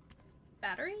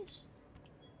 Batteries?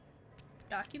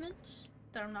 Documents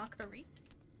that I'm not gonna read?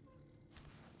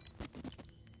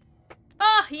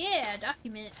 Oh yeah,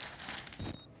 document.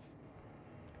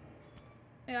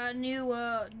 I got new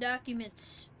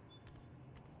documents.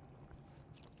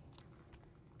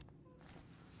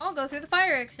 I'll go through the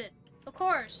fire exit. Of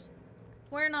course.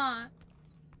 Where not?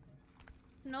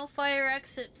 No fire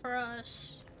exit for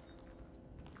us.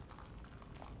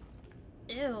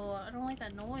 Ew, I don't like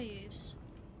that noise.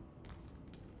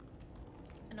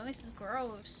 The noise is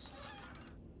gross.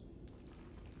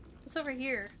 What's over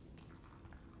here?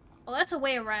 Oh, that's a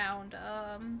way around.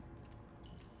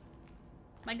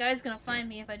 My guy's gonna find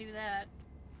me if I do that.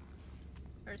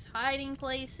 There's hiding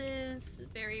places.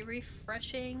 Very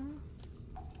refreshing.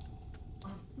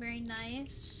 Very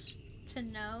nice to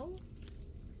know.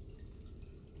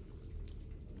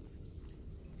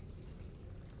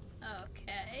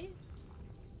 Okay.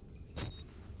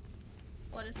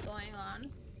 What is going on?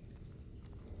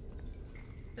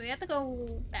 Do we have to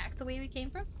go back the way we came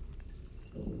from?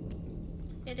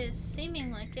 It is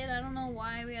seeming like it. I don't know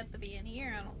why we have to be in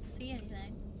here. I don't see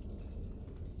anything.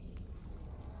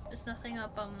 There's nothing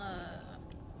up on the...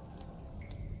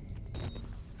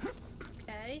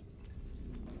 Okay.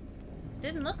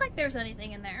 Didn't look like there's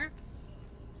anything in there.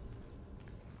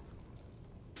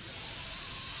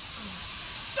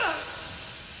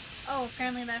 Oh,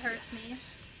 apparently that hurts me.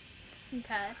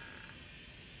 Okay.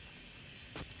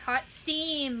 Hot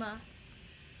steam!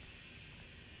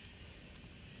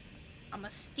 I'm a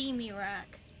steamy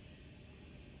rack.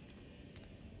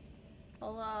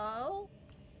 Hello?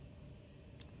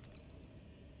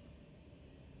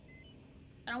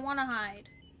 I don't want to hide.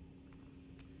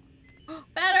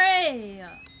 Battery!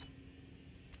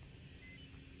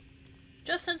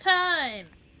 Just in time!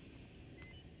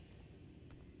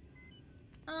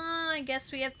 I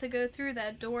guess we have to go through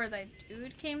that door that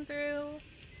dude came through.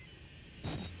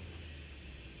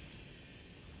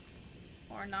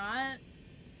 Or not.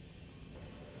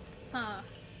 Huh.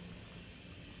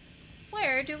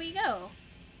 Where do we go?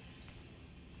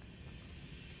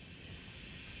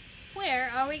 Where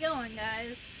are we going,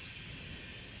 guys?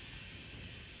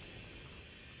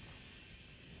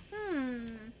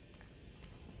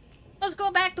 Let's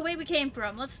go back the way we came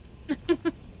from. Let's...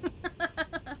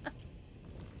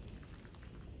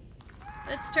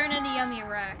 Let's turn into Yummy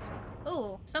Rack.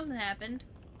 Oh, something happened.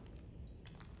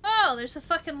 Oh, there's a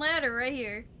fucking ladder right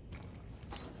here.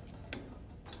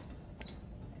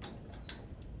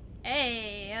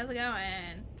 Hey, how's it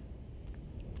going?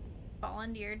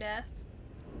 Falling to your death.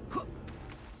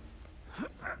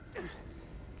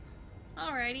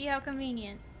 Alrighty, how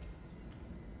convenient.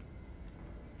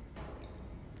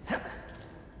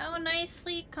 How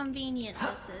nicely convenient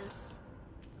this is.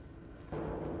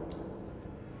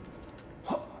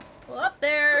 Well, up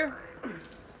there.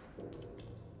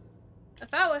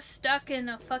 If I was stuck in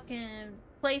a fucking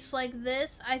place like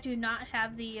this, I do not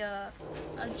have the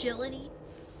agility.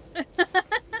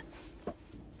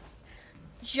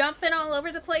 Jumping all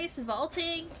over the place,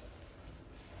 vaulting.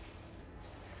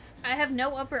 I have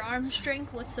no upper arm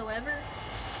strength whatsoever.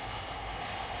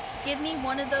 Give me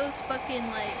one of those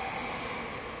fucking, like,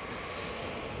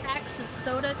 packs of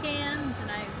soda cans,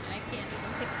 and I can't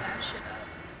even pick that shit up.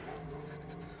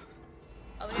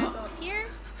 Oh, we gotta go up here?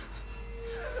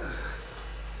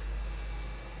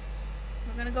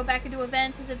 We're gonna go back into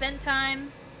event. Is it vent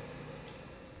time?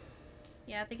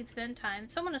 Yeah, I think it's vent time.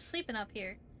 Someone is sleeping up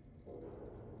here.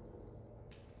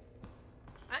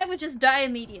 I would just die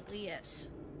immediately, yes.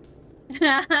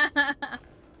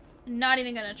 Not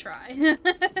even gonna try.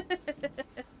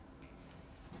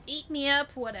 Eat me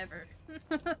up, whatever.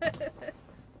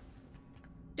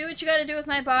 Do what you gotta do with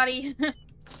my body.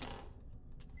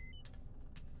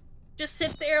 Just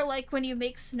sit there like when you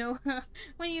make snow,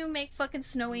 when you make fucking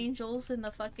snow angels in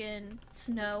the fucking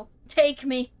snow. Take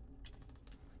me.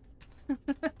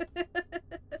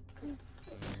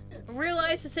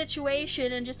 Realize the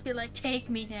situation and just be like, take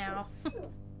me now.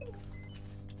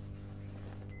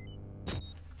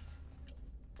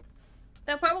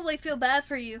 They'll probably feel bad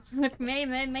for you. may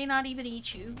not even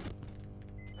eat you.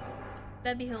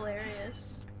 That'd be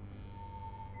hilarious.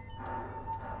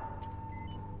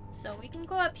 So we can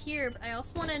go up here, but I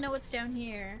also want to know what's down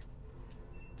here.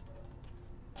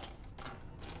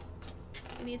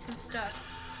 We need some stuff.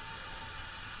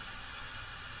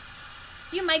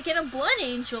 You might get a blood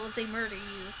angel if they murder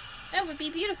you. That would be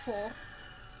beautiful.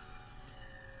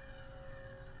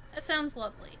 That sounds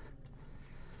lovely.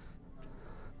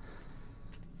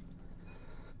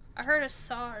 I heard a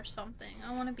saw or something.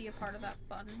 I want to be a part of that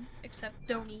fun. Except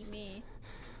don't eat me.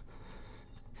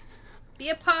 Be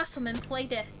a possum and play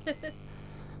dead.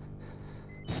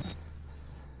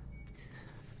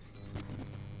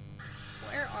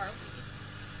 Where are we?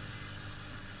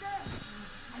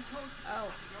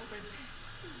 Oh.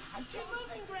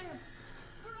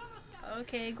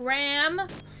 Okay, Graham.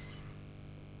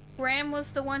 Graham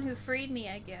was the one who freed me,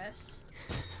 I guess.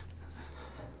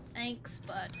 Thanks,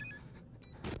 bud.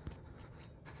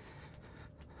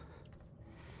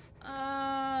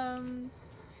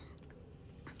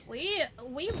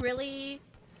 We really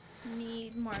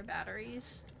need more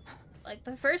batteries. Like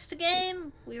the first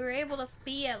game, we were able to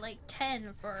be at like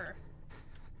 10 for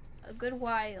a good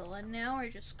while, and now we're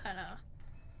just kind of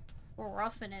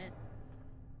roughing it.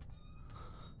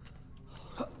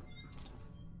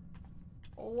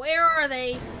 Where are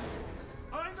they?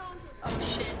 Oh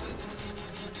shit.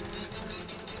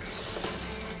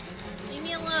 Leave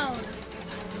me alone.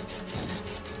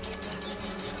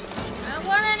 I don't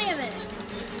want any of it.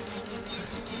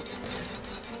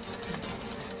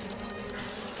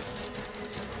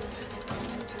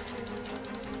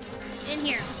 In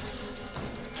here.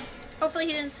 Hopefully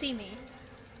he didn't see me.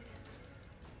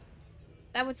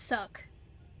 That would suck.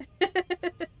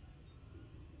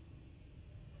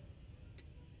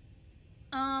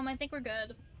 I think we're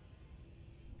good.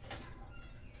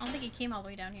 I don't think he came all the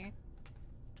way down here.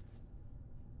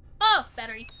 Oh!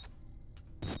 Battery.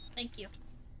 Thank you.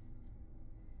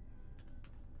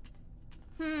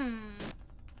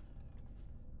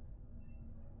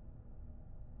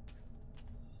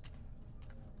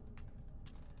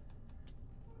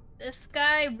 This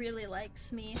guy really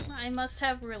likes me. I must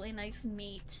have really nice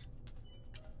meat.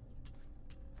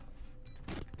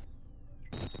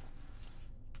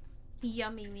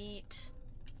 Yummy meat.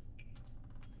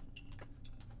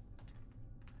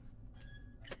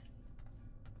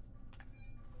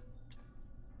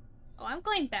 Oh, I'm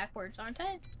going backwards, aren't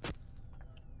I?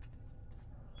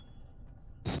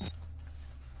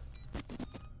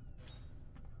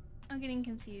 I'm getting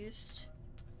confused.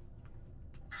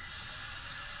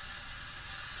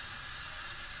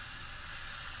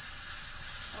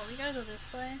 Oh, we gotta go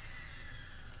this way.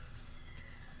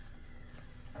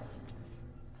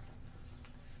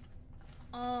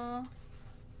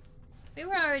 We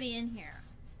were already in here.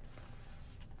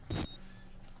 I'm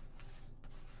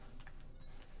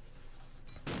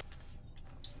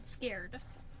scared.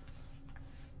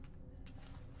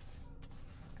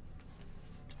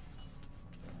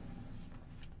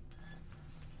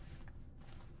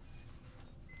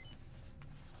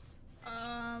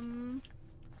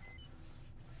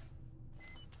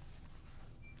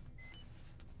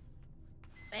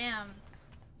 Bam.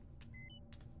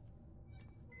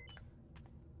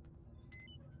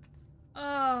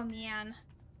 Oh, man.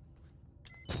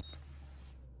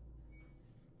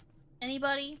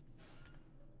 Anybody?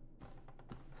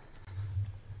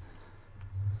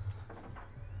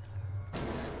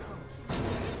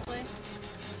 This way?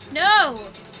 No!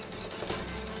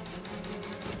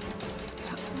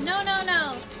 No, no,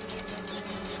 no!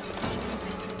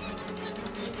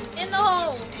 In the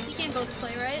hole! You can't go this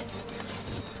way, right?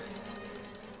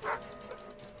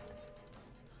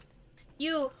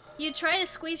 You try to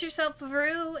squeeze yourself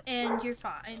through, and you're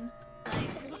fine.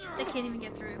 Like, they can't even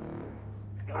get through.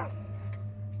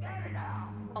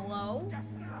 Hello?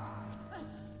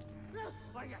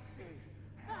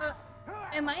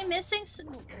 Am I missing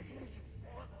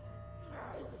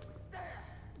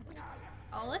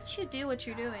I'll let you do what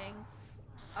you're doing.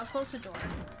 I'll close the door.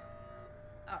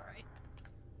 Alright.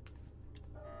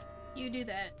 You do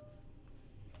that.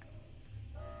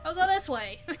 I'll go this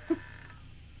way.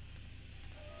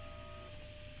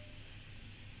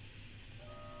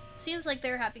 Seems like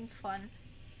they're having fun.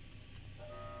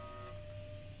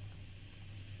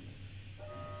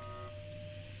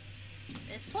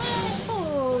 This way?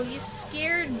 Oh, you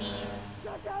scared me.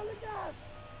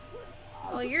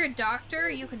 Well, you're a doctor,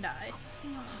 you can die.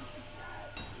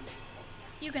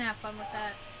 You can have fun with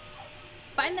that.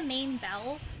 Find the main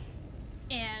valve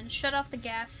and shut off the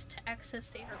gas to access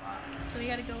the airlock. So we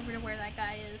gotta go over to where that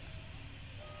guy is.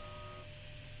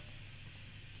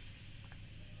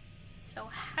 So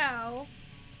how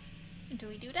do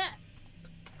we do that?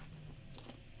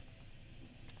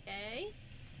 Okay.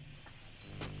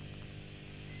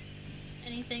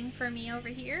 Anything for me over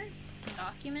here? Some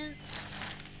documents.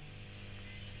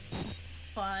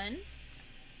 Fun.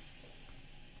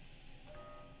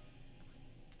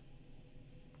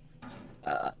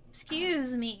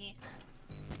 Excuse me.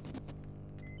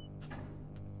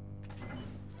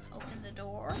 Open the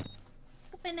door.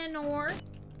 Open the door.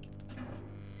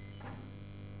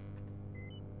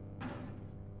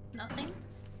 Nothing.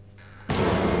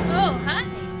 Oh, hi.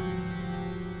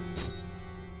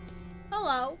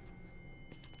 Hello.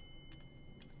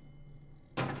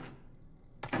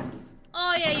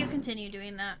 Oh yeah, you can continue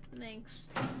doing that. Thanks.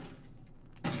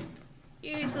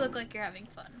 You used to look like you're having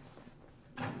fun.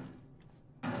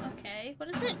 Okay, what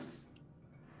is this?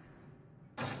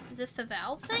 Is this the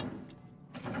valve thing?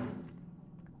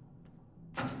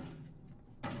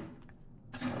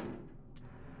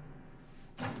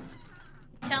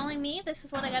 Telling me this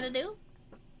is what I gotta do?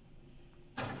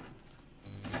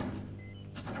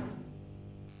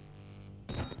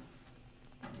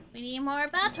 We need more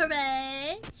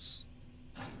batteries.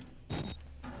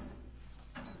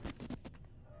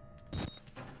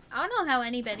 I don't know how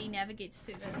anybody navigates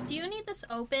through this. Do you need this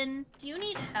open? Do you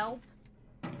need help?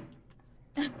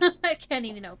 I can't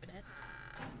even open it.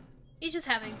 He's just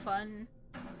having fun.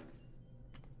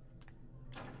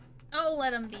 Oh,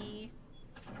 let him be.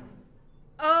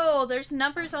 Oh, there's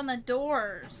numbers on the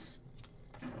doors.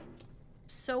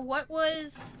 So what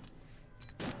was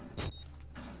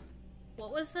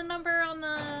the number on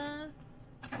the...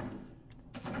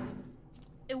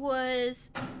 It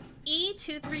was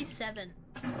E237.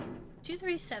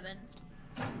 237.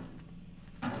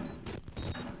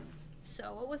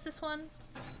 So what was this one?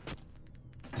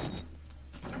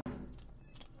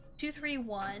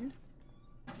 231.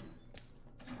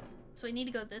 So we need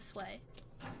to go this way.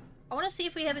 I want to see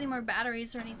if we have any more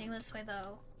batteries or anything this way,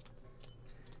 though.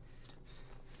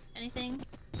 Anything?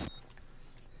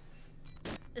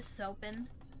 This is open.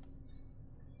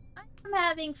 I'm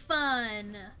having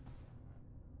fun.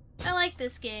 I like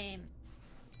this game.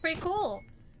 Pretty cool.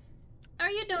 How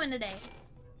are you doing today?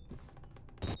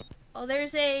 Oh,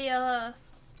 there's a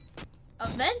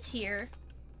vent here.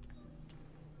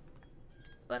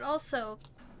 But also,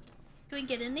 can we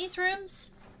get in these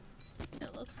rooms?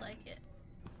 It looks like it.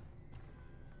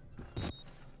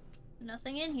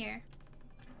 Nothing in here.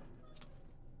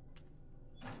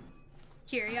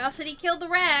 Curiosity killed the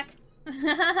rack.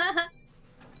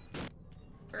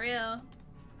 For real.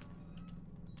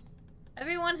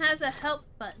 Everyone has a help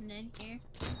button in here.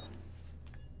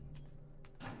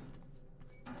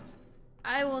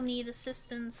 I will need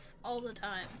assistance all the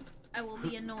time. I will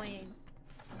be annoying.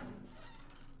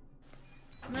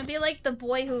 I'm gonna be like the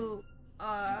boy who,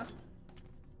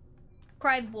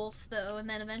 cried wolf, though, and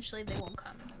then eventually they won't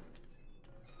come.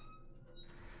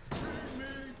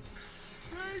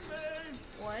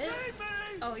 What?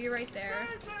 Oh, you're right there.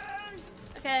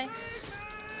 Okay.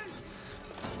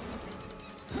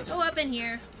 Go up in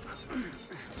here.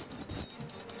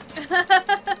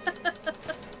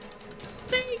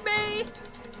 Feed me!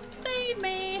 Feed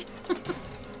me!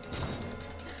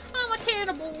 I'm a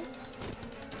cannibal.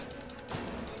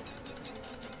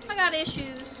 I got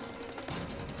issues.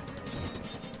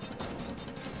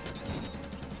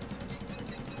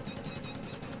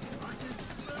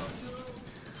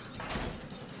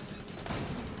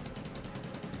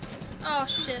 Oh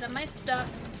shit, am I stuck?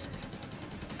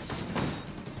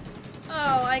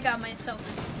 Oh, I got myself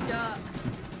stuck.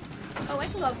 Oh, I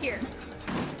can go up here.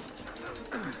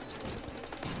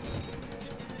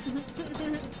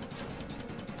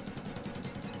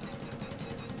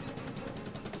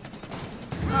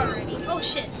 Alrighty. Oh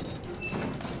shit.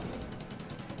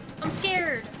 I'm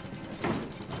scared.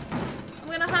 I'm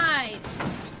gonna hide.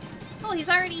 Oh, he's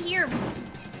already here.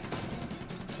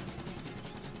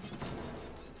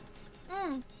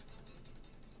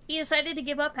 He decided to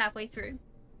give up halfway through.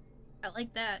 I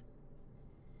like that.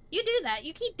 You do that.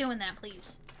 You keep doing that,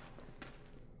 please.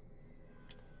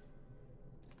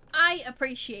 I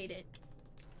appreciate it.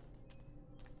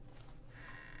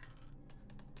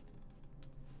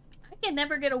 I can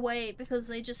never get away because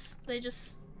they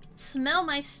just smell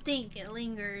my stink. It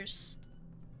lingers.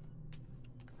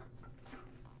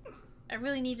 I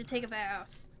really need to take a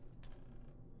bath.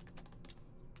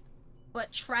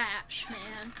 But trash,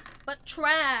 man. But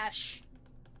trash!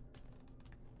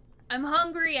 I'm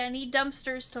hungry, I need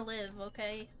dumpsters to live,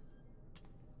 okay?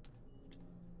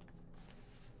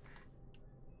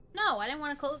 No, I didn't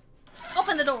want to close.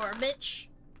 Open the door, bitch!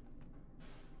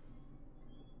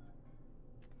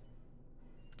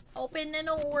 Open the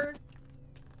door!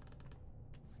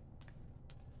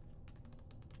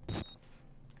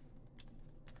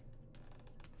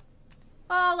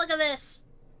 Oh, look at this!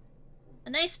 A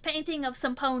nice painting of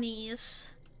some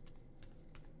ponies.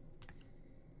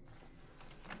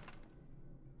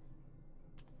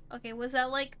 Okay, was that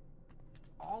like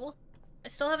all? I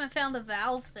still haven't found the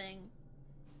valve thing.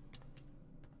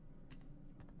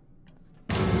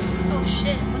 Oh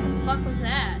shit, what the fuck was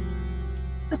that?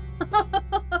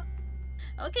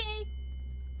 Okay.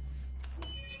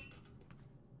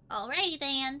 Alrighty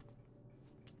then.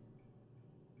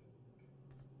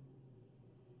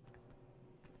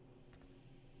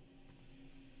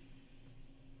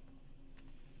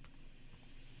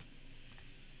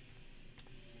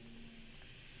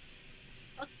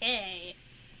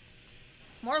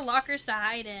 More lockers to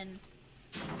hide in.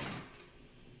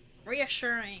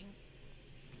 Reassuring.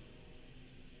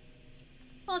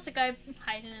 Well, it's a guy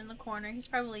hiding in the corner. He's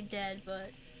probably dead,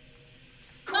 but...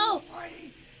 Go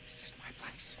away! This is my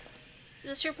place. Is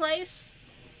this your place?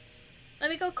 Let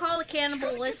me go call the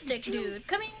cannibalistic dude.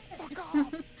 Come here! Fuck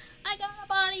off! I got a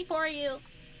body for you!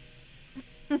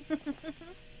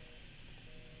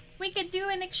 We could do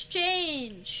an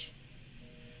exchange!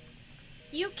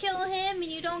 You kill him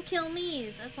and you don't kill me.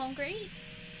 Does that sound great?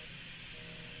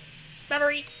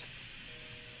 Battery!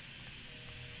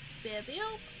 Bibby.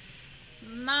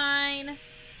 Mine.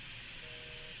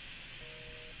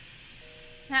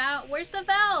 How? Where's the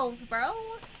valve, bro?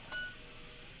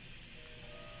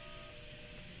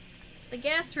 The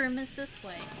gas room is this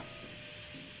way.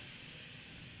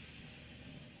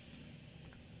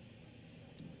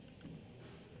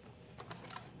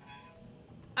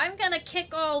 I'm gonna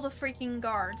kick all the freaking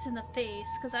guards in the face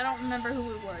because I don't remember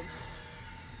who it was.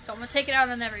 So I'm gonna take it out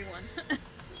on everyone.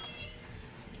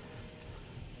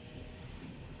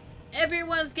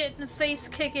 Everyone's getting a face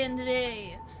kicking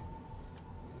today.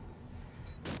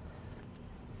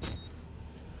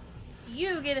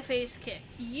 You get a face kick.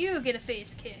 You get a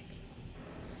face kick.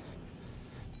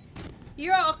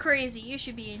 You're all crazy. You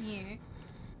should be in here.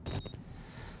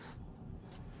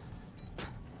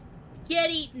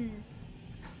 Get eaten.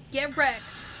 Get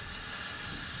wrecked.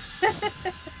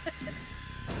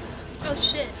 Oh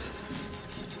shit.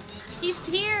 He's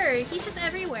here. He's just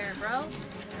everywhere, bro.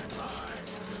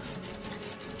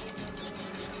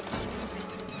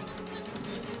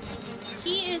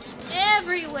 He is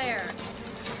everywhere.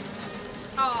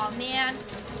 Aw, man.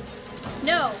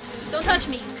 No, don't touch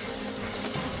me.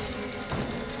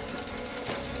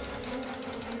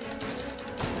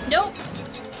 Nope.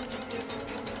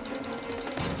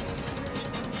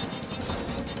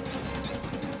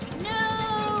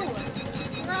 No!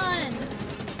 Run.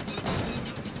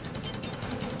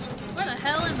 Where the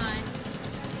hell am I?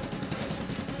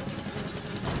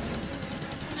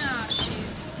 Oh, shoot.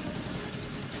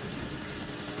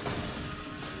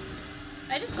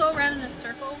 I just go around in a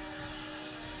circle?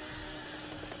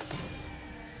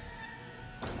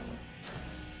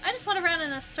 I just went around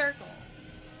in a circle.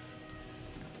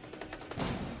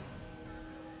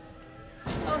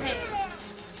 Oh, hey.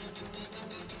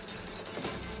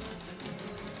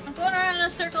 I'm going around in a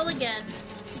circle again.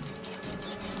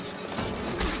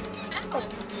 Ow!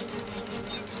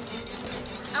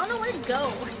 I don't know where to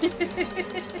go.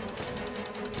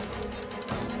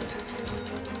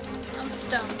 I'm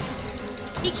stumped.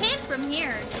 He came from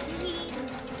here, didn't he?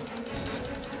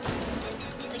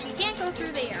 Like, you can't go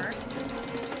through there.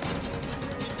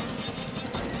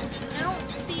 I don't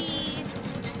see...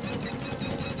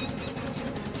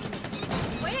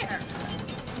 Where?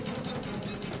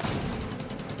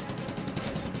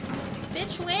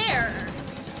 Bitch, where?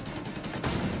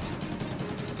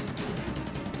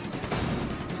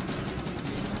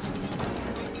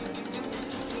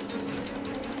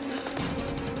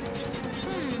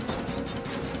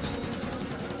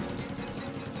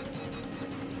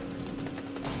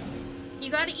 You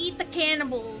gotta eat the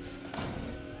cannibals.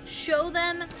 Show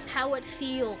them how it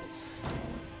feels.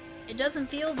 It doesn't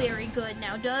feel very good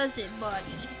now, does it, buddy?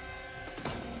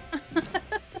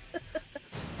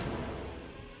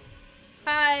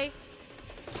 Hi.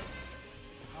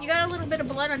 You got a little bit of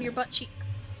blood on your butt cheek.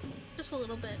 Just a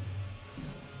little bit.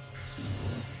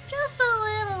 Just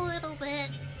a little bit.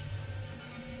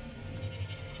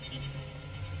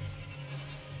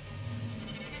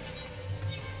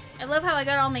 I love how I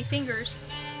got all my fingers.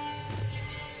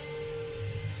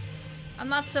 I'm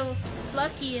not so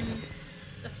lucky in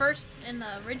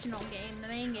the original game, the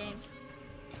main game.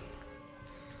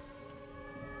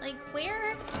 Like,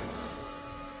 where?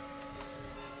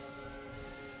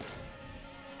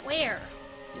 Where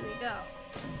do we go?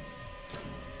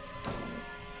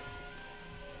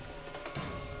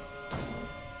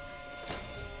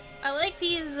 I like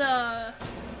these,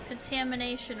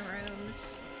 contamination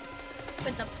rooms.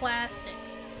 With the plastic.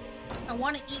 I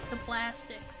want to eat the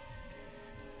plastic.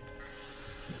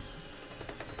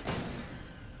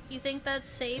 You think that's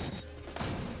safe?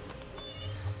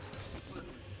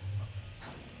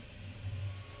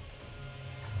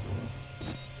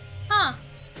 Huh.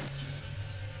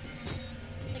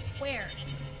 Like where?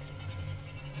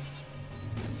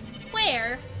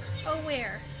 Where? Oh,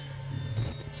 where?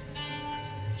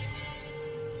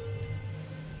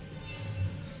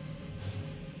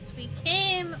 So we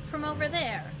came from over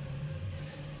there.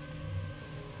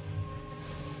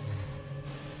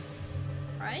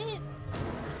 Right?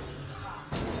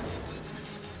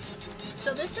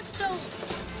 So this is still...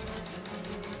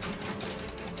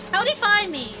 How How'd he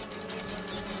find me?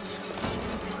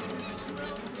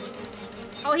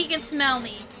 Oh, he can smell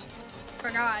me.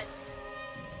 Forgot.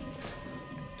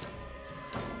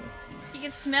 He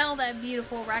can smell that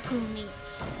beautiful raccoon meat.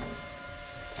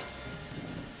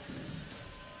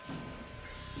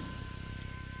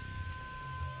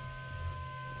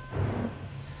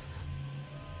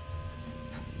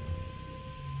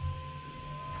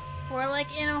 We're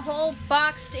like in a whole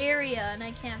boxed area and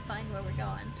I can't find where we're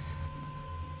going.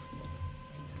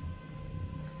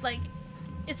 Like,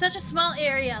 it's such a small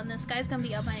area and this guy's gonna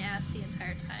be up my ass the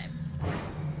entire time.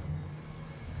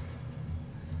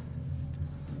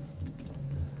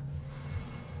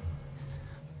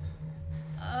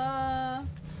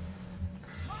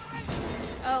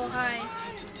 Oh, hi.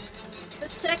 The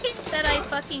second that I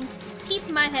fucking keep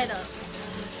my head up.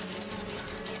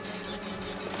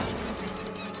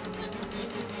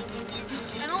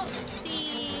 I don't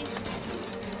see...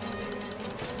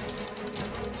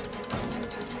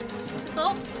 This is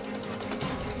all...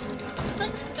 It's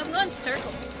like I'm going in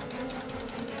circles.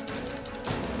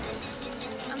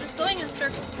 I'm just going in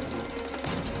circles.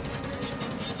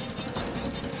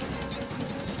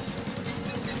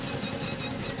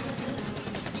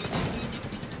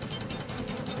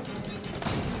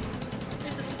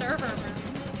 There's a server room.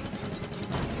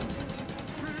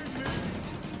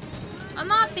 I'm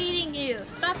not feeding you.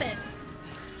 Stop it.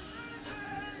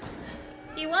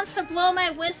 He wants to blow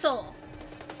my whistle.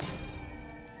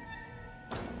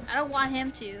 I don't want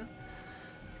him to.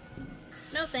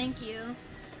 No, thank you.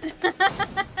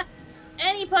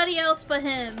 Anybody else but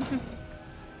him.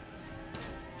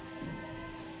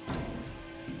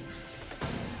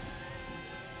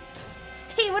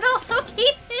 He would also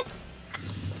keep it.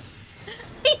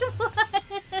 He would.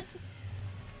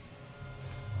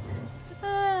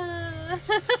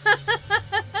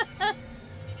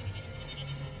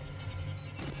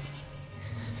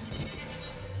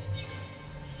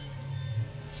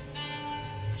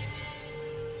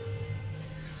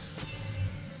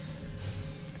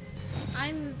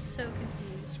 I'm so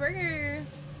confused. We're...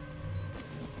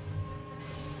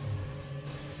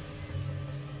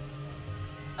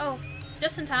 Oh,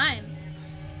 just in time.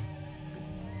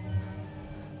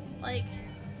 Like...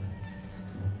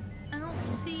 I don't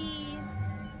see...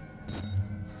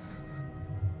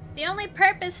 The only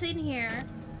purpose in here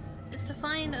is to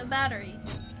find a battery.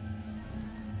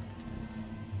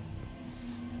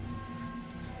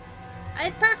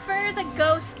 I'd prefer the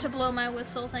ghost to blow my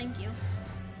whistle, thank you.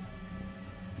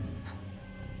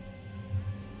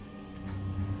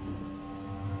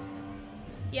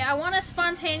 Yeah, I want to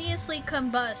spontaneously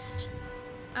combust.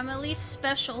 I'm at least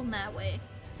special in that way.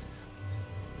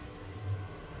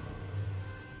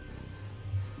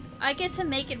 I get to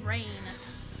make it rain.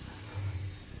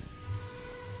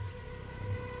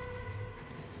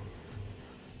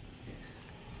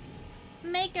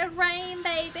 Make it rain,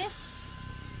 baby.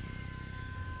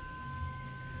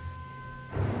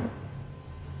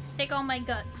 Take all my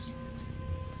guts.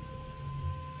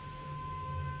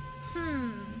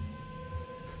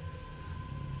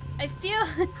 I feel...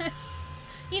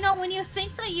 You know, when you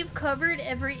think that you've covered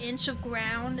every inch of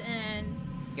ground and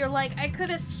you're like, I could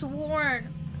have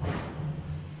sworn...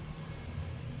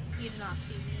 You did not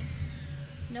see me.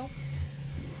 Nope.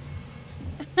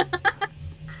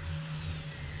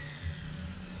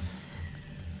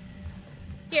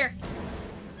 Here.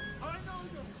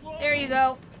 There you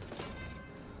go.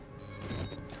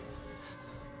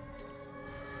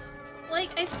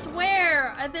 Like, I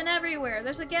swear, I've been everywhere.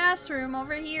 There's a gas room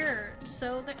over here,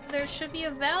 so there should be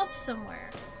a valve somewhere.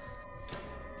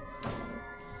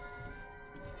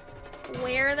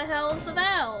 Where the hell is the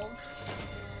valve?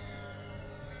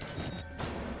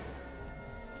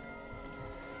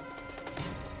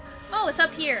 Oh, it's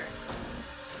up here.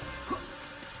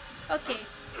 Okay.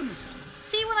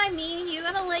 See what I mean? You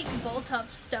gotta, like, bolt up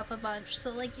stuff a bunch,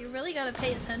 so, like, you really gotta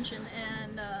pay attention,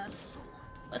 and,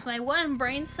 with my one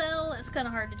brain cell, it's kind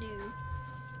of hard to do.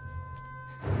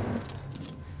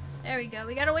 There we go.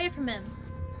 We got away from him.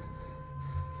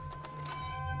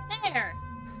 There!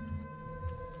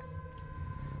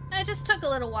 It just took a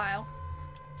little while.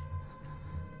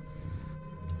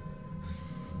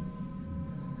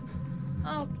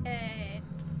 Okay.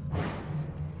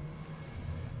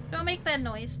 Don't make that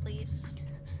noise, please.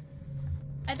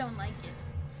 I don't like it.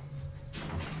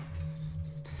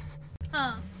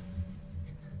 Huh.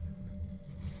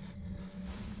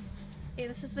 Okay,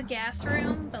 this is the gas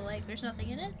room, but like, there's nothing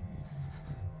in it.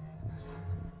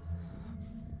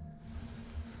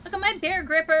 Look at my bear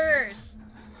grippers!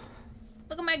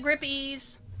 Look at my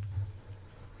grippies!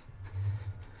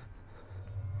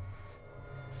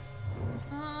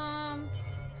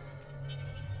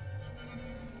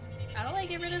 I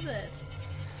get rid of this?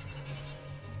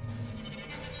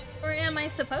 Or am I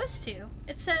supposed to?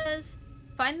 It says,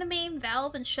 find the main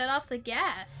valve and shut off the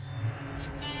gas.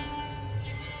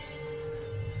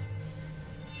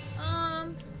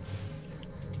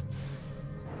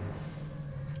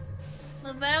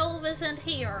 The valve isn't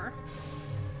here.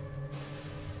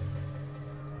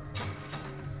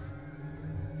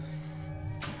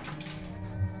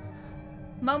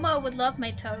 Momo would love my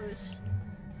toes.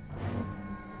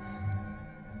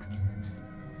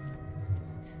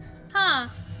 Huh.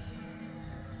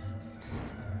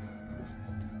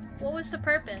 What was the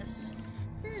purpose?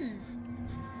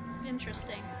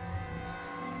 Interesting.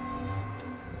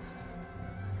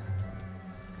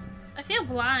 I feel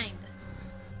blind.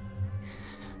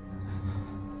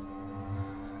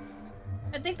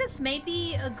 I think this may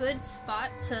be a good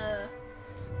spot to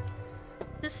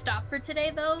stop for today,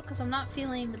 though, because I'm not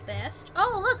feeling the best.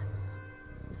 Oh, look!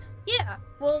 Yeah,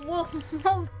 we'll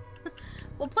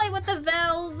play with the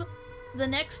valve the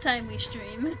next time we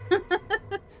stream.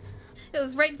 It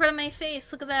was right in front of my face.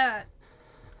 Look at that.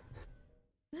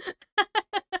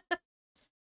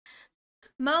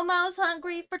 Momo's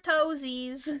hungry for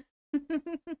toesies.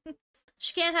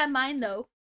 She can't have mine, though.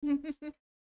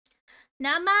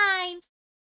 Not mine.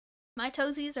 My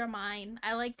toesies are mine.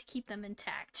 I like to keep them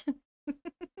intact.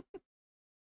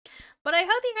 But I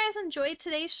hope you guys enjoyed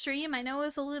today's stream. I know it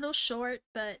was a little short,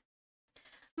 but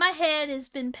my head has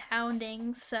been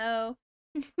pounding, so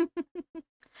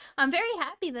I'm very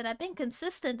happy that I've been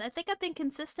consistent. I think I've been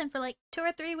consistent for like 2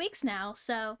 or 3 weeks now,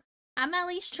 so I'm at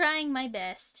least trying my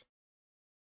best.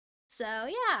 So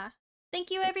yeah, thank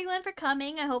you everyone for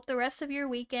coming. I hope the rest of your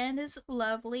weekend is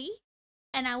lovely.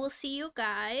 And I will see you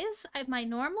guys. My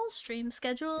normal stream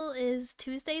schedule is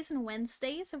Tuesdays and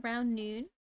Wednesdays around noon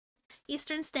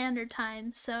Eastern Standard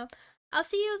Time. So I'll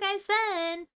see you guys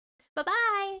then.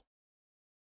 Bye-bye.